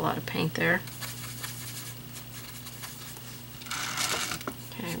like I have a lot of paint there.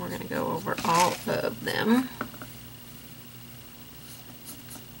 Okay, we're going to go over all of them.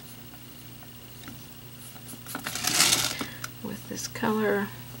 With this color.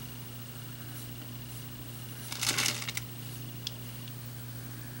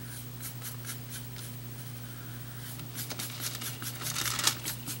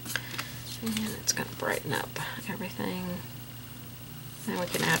 And it's going to brighten up everything. Then we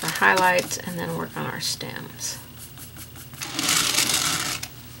can add our highlights and then work on our stems.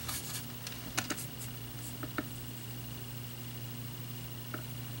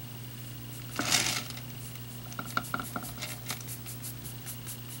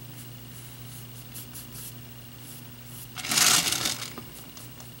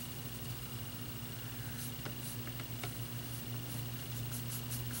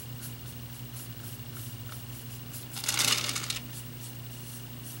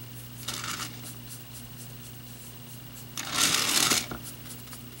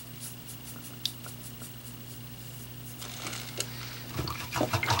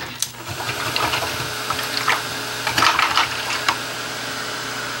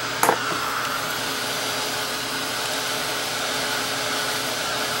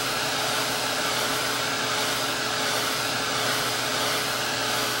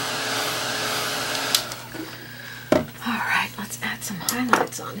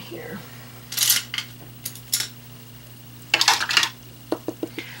 highlights on here.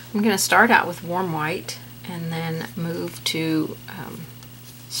 I'm going to start out with warm white and then move to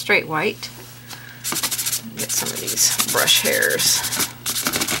straight white. Get some of these brush hairs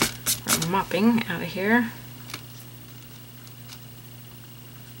from mopping out of here.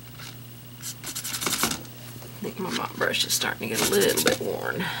 I think my mop brush is starting to get a little bit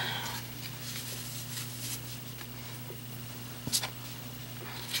worn.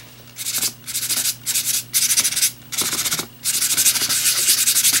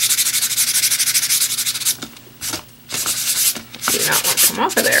 Do not want to come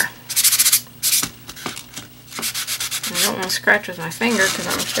off of there. I don't want to scratch with my finger because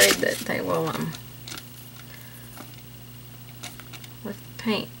I'm afraid that they will with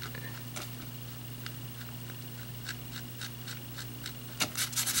paint.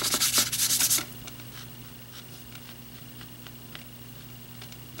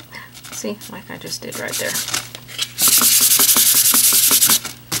 See, like I just did right there.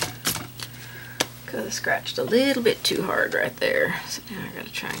 Because I scratched a little bit too hard right there. So now I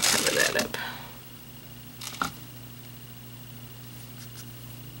gotta try and cover that up.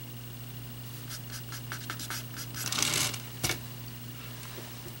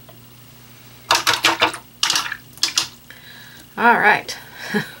 Alright,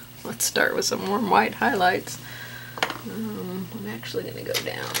 let's start with some warm white highlights. I'm actually going to go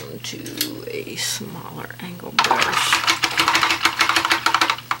down to a smaller angle brush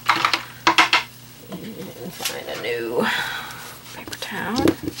and find a new paper towel.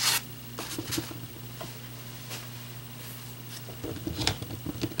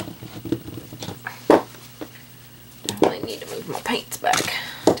 I really need to move my paints back,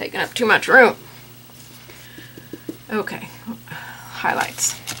 taking up too much room. Okay,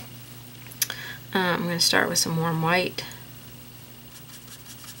 highlights. I'm going to start with some warm white.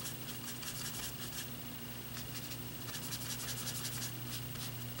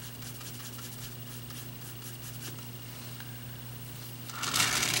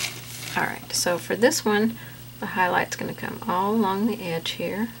 Alright, so for this one, the highlight's going to come all along the edge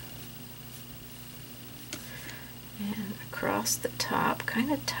here and across the top,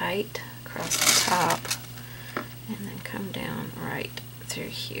 kind of tight across the top, and then come down right through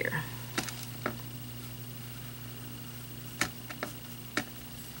here.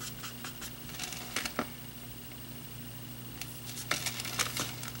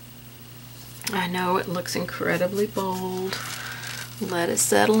 I know it looks incredibly bold. Let it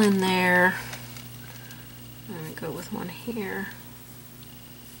settle in there. I'm going to go with one here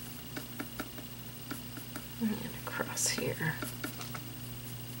and across here.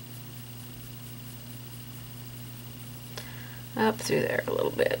 Up through there a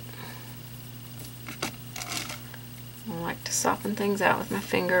little bit. I like to soften things out with my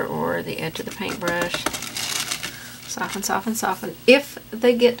finger or the edge of the paintbrush. Soften, soften, soften. If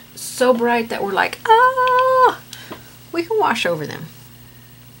they get so bright that we're like, ah, we can wash over them.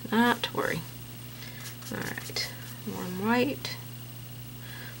 Not to worry. Alright, warm white.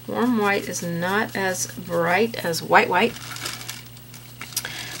 Warm white is not as bright as white white,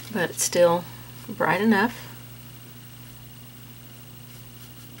 but it's still bright enough.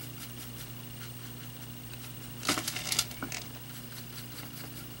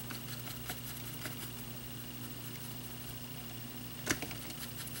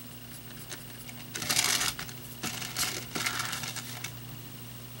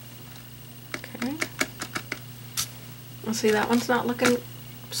 See, that one's not looking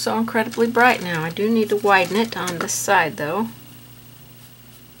so incredibly bright now. I do need to widen it on this side though.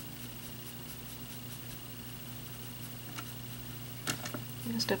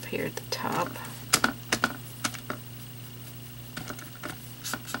 Just up here at the top.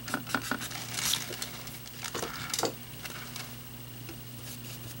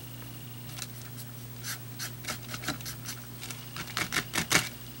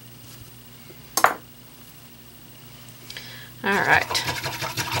 Alright,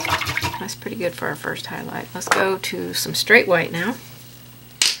 that's pretty good for our first highlight. Let's go to some straight white now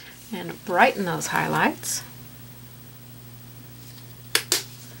and brighten those highlights.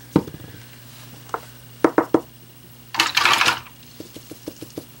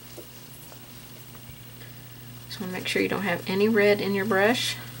 Just want to make sure you don't have any red in your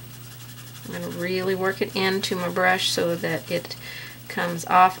brush. I'm going to really work it into my brush so that it comes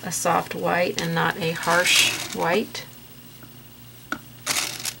off a soft white and not a harsh white.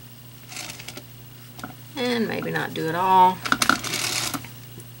 And maybe not do it all.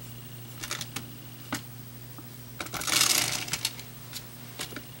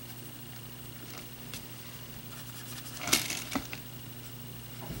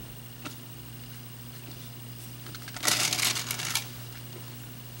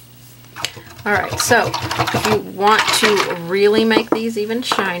 Alright, so if you want to really make these even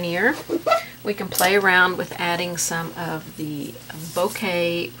shinier, we can play around with adding some of the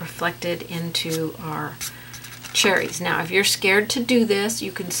bokeh reflected into our cherries. Now, if you're scared to do this,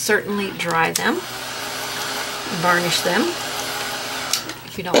 you can certainly dry them, varnish them.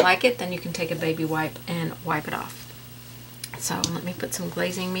 If you don't like it, then you can take a baby wipe and wipe it off. So let me put some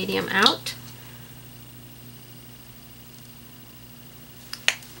glazing medium out.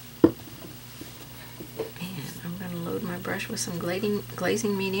 And I'm going to load my brush with some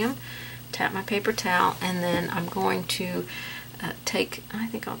glazing medium, tap my paper towel, and then I'm going to I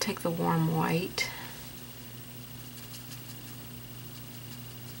think I'll take the warm white.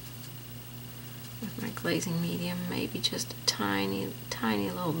 With my glazing medium, maybe just a tiny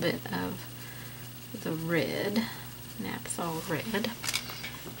little bit of the red, naphthol red,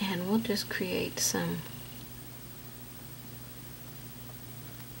 and we'll just create some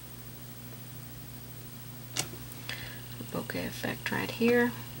bokeh effect right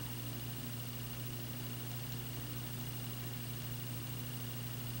here.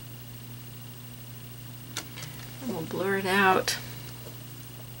 And we'll blur it out.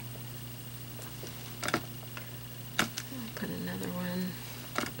 I'll put another one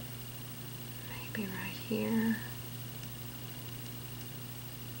maybe right here.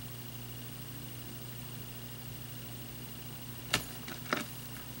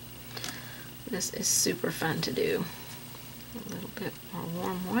 This is super fun to do. A little bit more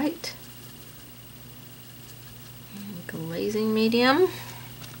warm white and glazing medium. And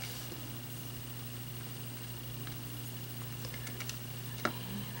I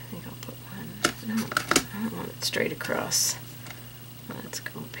think I'll put one. No, I don't want it straight across. Let's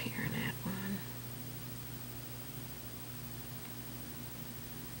go up here and add one.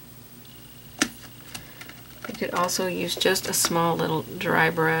 You could also use just a small little dry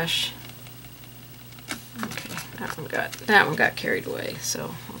brush. That one got carried away,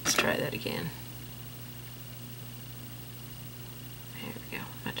 so let's try that again. There we go,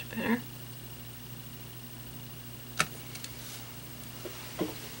 much better.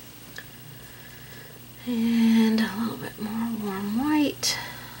 And a little bit more warm white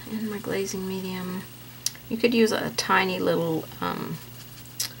in my glazing medium. You could use a tiny little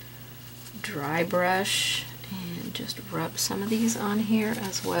dry brush and just rub some of these on here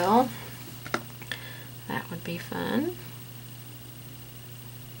as well. That would be fun.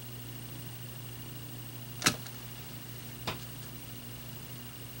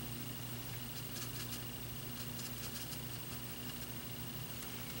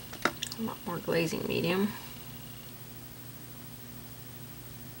 A lot more glazing medium.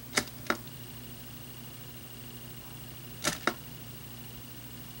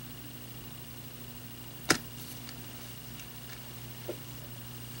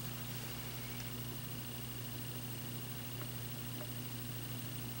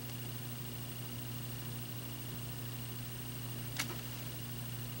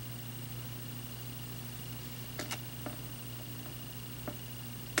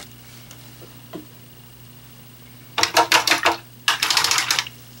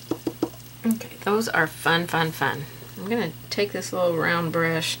 Okay, those are fun, fun, fun. I'm going to take this little round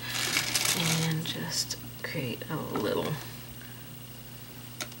brush and just create a little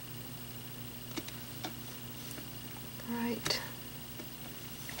bright.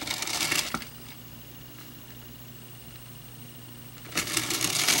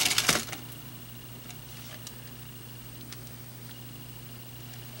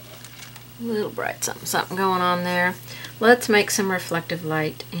 Little bright something going on there. Let's make some reflective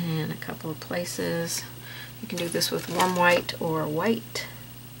light in a couple of places. You can do this with warm white or white.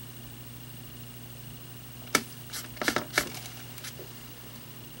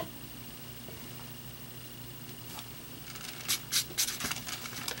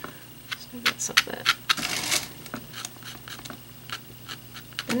 So get some of that.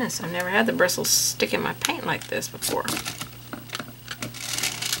 Goodness, I've never had the bristles stick in my paint like this before.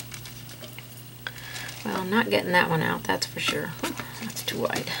 Well, I'm not getting that one out, that's for sure. That's too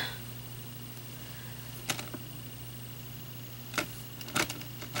wide.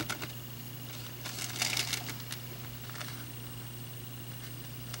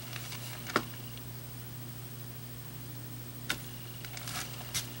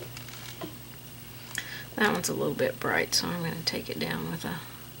 That one's a little bit bright, so I'm going to take it down with a...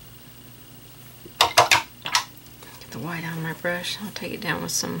 Get the white out of my brush. I'll take it down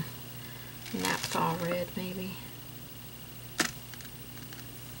with some naphthol red, maybe.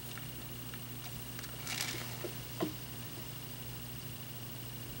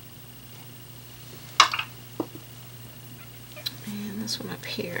 this one up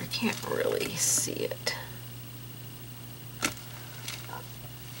here, I can't really see it. I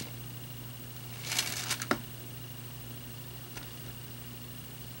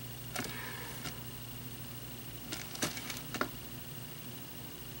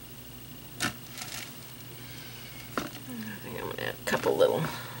think I'm going to add a couple little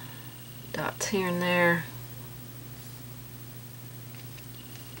dots here and there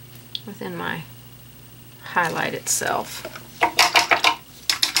within my highlight itself.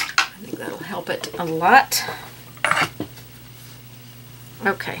 I think that'll help it a lot.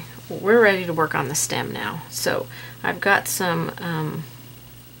 Okay, we're ready to work on the stem now. So I've got some,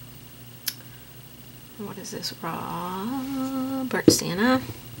 what is this, raw burnt sienna.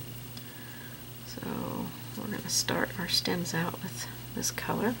 So we're going to start our stems out with this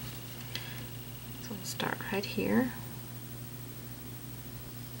color. So we'll start right here.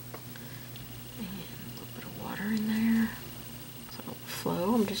 And a little bit of water in there so it will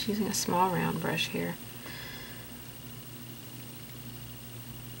flow. I'm just using a small round brush here.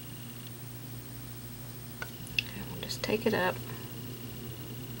 And we'll just take it up.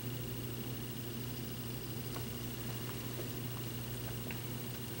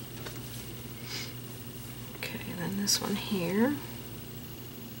 Okay, then this one here.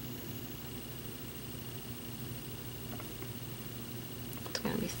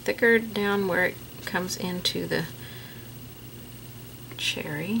 Going to be thicker down where it comes into the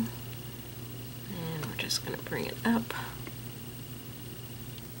cherry, and we're just going to bring it up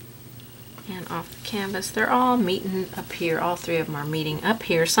and off the canvas. They're all meeting up here. All three of them are meeting up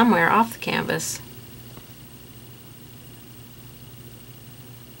here somewhere off the canvas.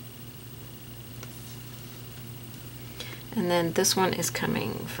 And then this one is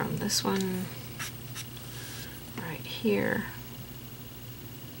coming from this one right here.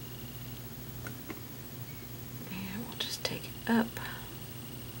 Up.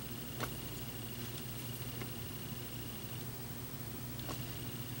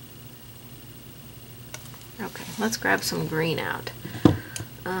 Okay, let's grab some green out.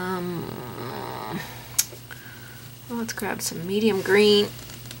 Let's grab some medium green.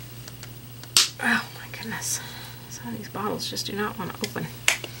 Oh my goodness, some of these bottles just do not want to open.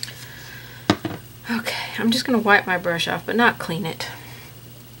 Okay, I'm just going to wipe my brush off, but not clean it.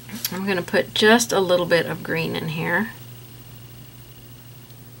 I'm going to put just a little bit of green in here.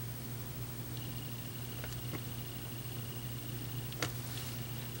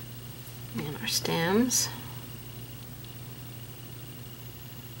 And our stems.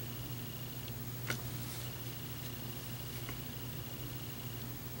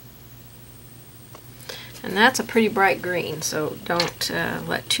 And that's a pretty bright green, so don't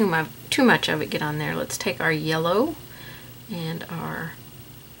let too much of it get on there. Let's take our yellow and our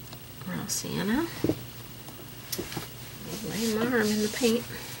raw sienna. Lay my arm in the paint.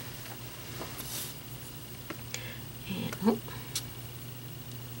 And oh,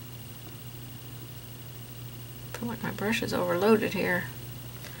 I feel like my brush is overloaded here.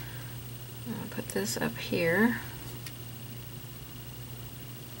 I'm going to put this up here.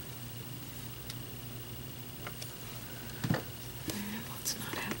 And let's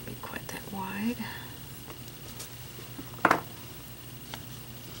not have it be quite that wide.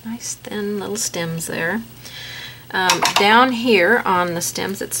 Nice thin little stems there. Down here on the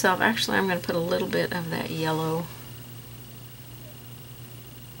stems itself, actually I'm going to put a little bit of that yellow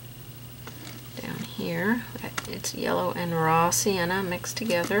down here. It's yellow and raw sienna mixed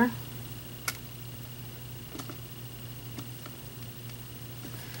together.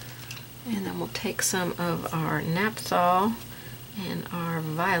 And then we'll take some of our naphthol and our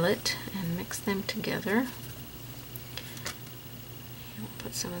violet and mix them together. And we'll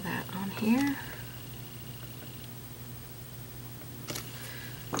put some of that on here.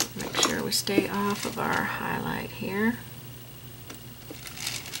 Make sure we stay off of our highlight here.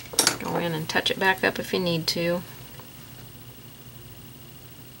 Go in and touch it back up if you need to.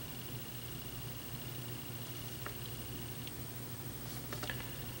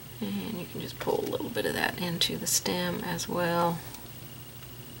 And you can just pull a little bit of that into the stem as well.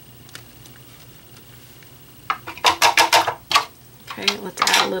 Okay, let's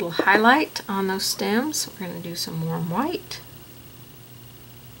add a little highlight on those stems. We're going to do some warm white.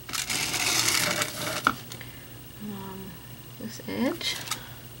 This edge.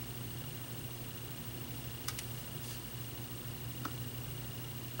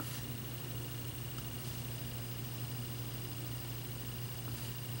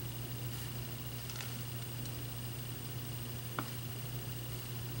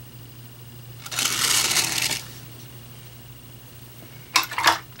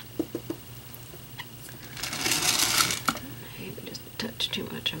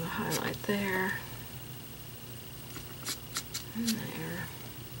 there and there.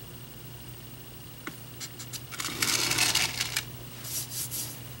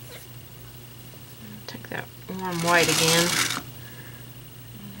 Take that warm white again.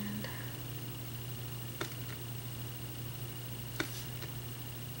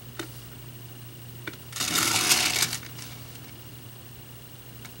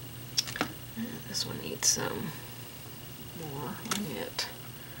 This one needs some more on it.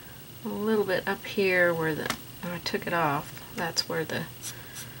 A little bit up here where I took it off. That's where the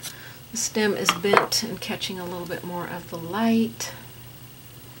stem is bent and catching a little bit more of the light.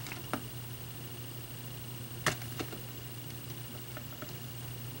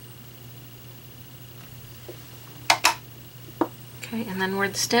 Okay, and then where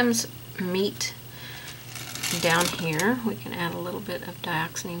the stems meet down here, we can add a little bit of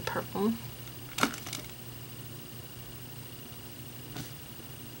dioxazine purple.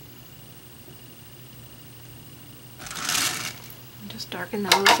 Just darken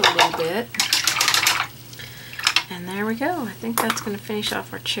those a little bit. And there we go. I think that's going to finish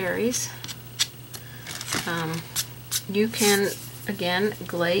off our cherries. You can, again,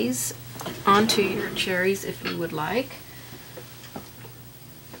 glaze onto your cherries if you would like.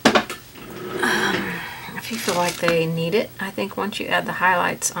 If you feel like they need it. I think once you add the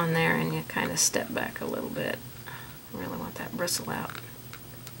highlights on there and you kind of step back a little bit, I really want that bristle out.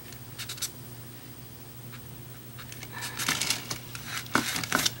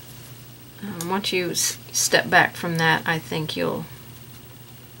 Once you step back from that, I think you'll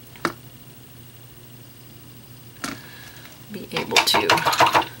be able to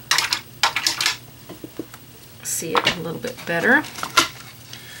see it a little bit better.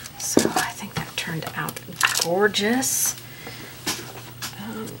 So I think that turned out gorgeous.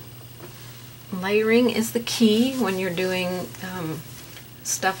 Layering is the key when you're doing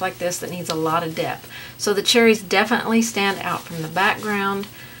stuff like this that needs a lot of depth. So the cherries definitely stand out from the background,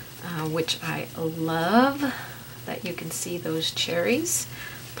 which I love that you can see those cherries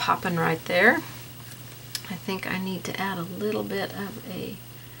popping right there. I think I need to add a little bit of a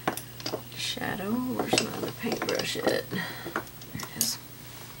shadow. Where's my other paintbrush at? There it is.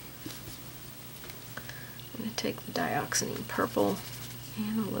 I'm going to take the dioxazine purple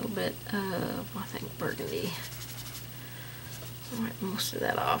and a little bit of, I think, burgundy. I'll wipe most of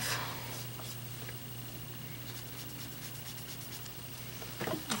that off.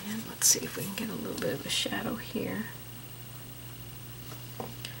 And let's see if we can get a little bit of a shadow here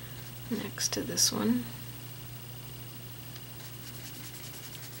next to this one.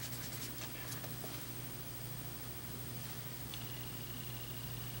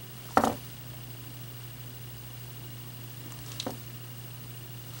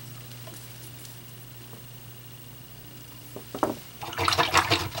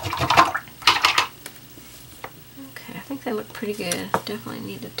 They look pretty good. Definitely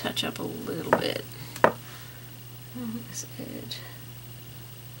need to touch up a little bit on this edge.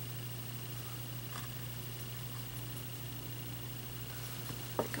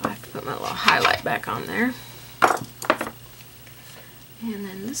 I have to put my little highlight back on there. And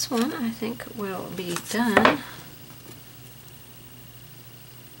then this one I think will be done.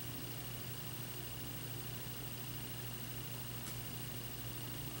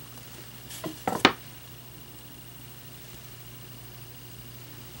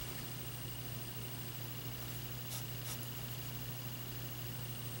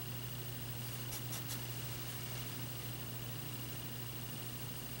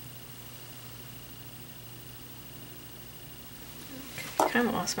 Kind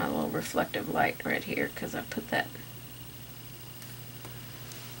of lost my little reflective light right here because I put that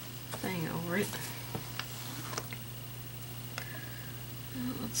thing over it.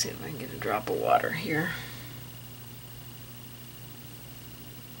 Let's see if I can get a drop of water here.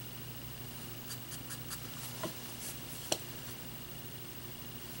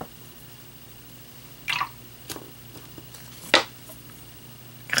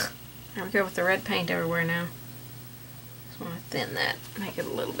 There we go with the red paint everywhere now. I want to thin that, make it a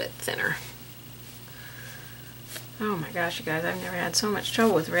little bit thinner. Oh my gosh, you guys, I've never had so much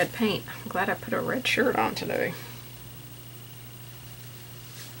trouble with red paint. I'm glad I put a red shirt on today.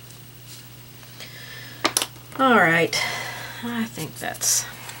 Alright, I think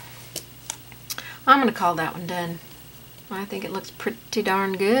I'm going to call that one done. I think it looks pretty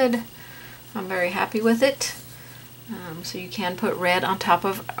darn good. I'm very happy with it. So you can put red on top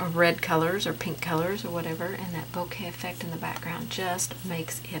of red colors or pink colors or whatever, and that bokeh effect in the background just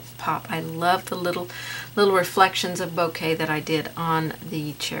makes it pop. I love the little reflections of bokeh that I did on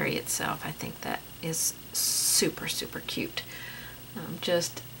the cherry itself. I think that is super, super cute.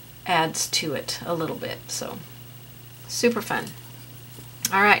 Just adds to it a little bit. So super fun.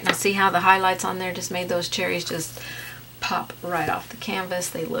 All right, now see how the highlights on there just made those cherries just pop right off the canvas.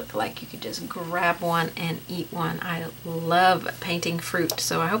 They look like you could just grab one and eat one. I love painting fruit,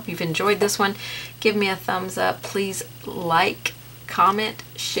 so I hope you've enjoyed this one. Give me a thumbs up. Please like, comment,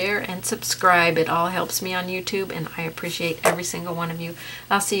 share, and subscribe. It all helps me on YouTube, and I appreciate every single one of you.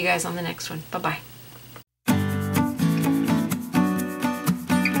 I'll see you guys on the next one. Bye-bye.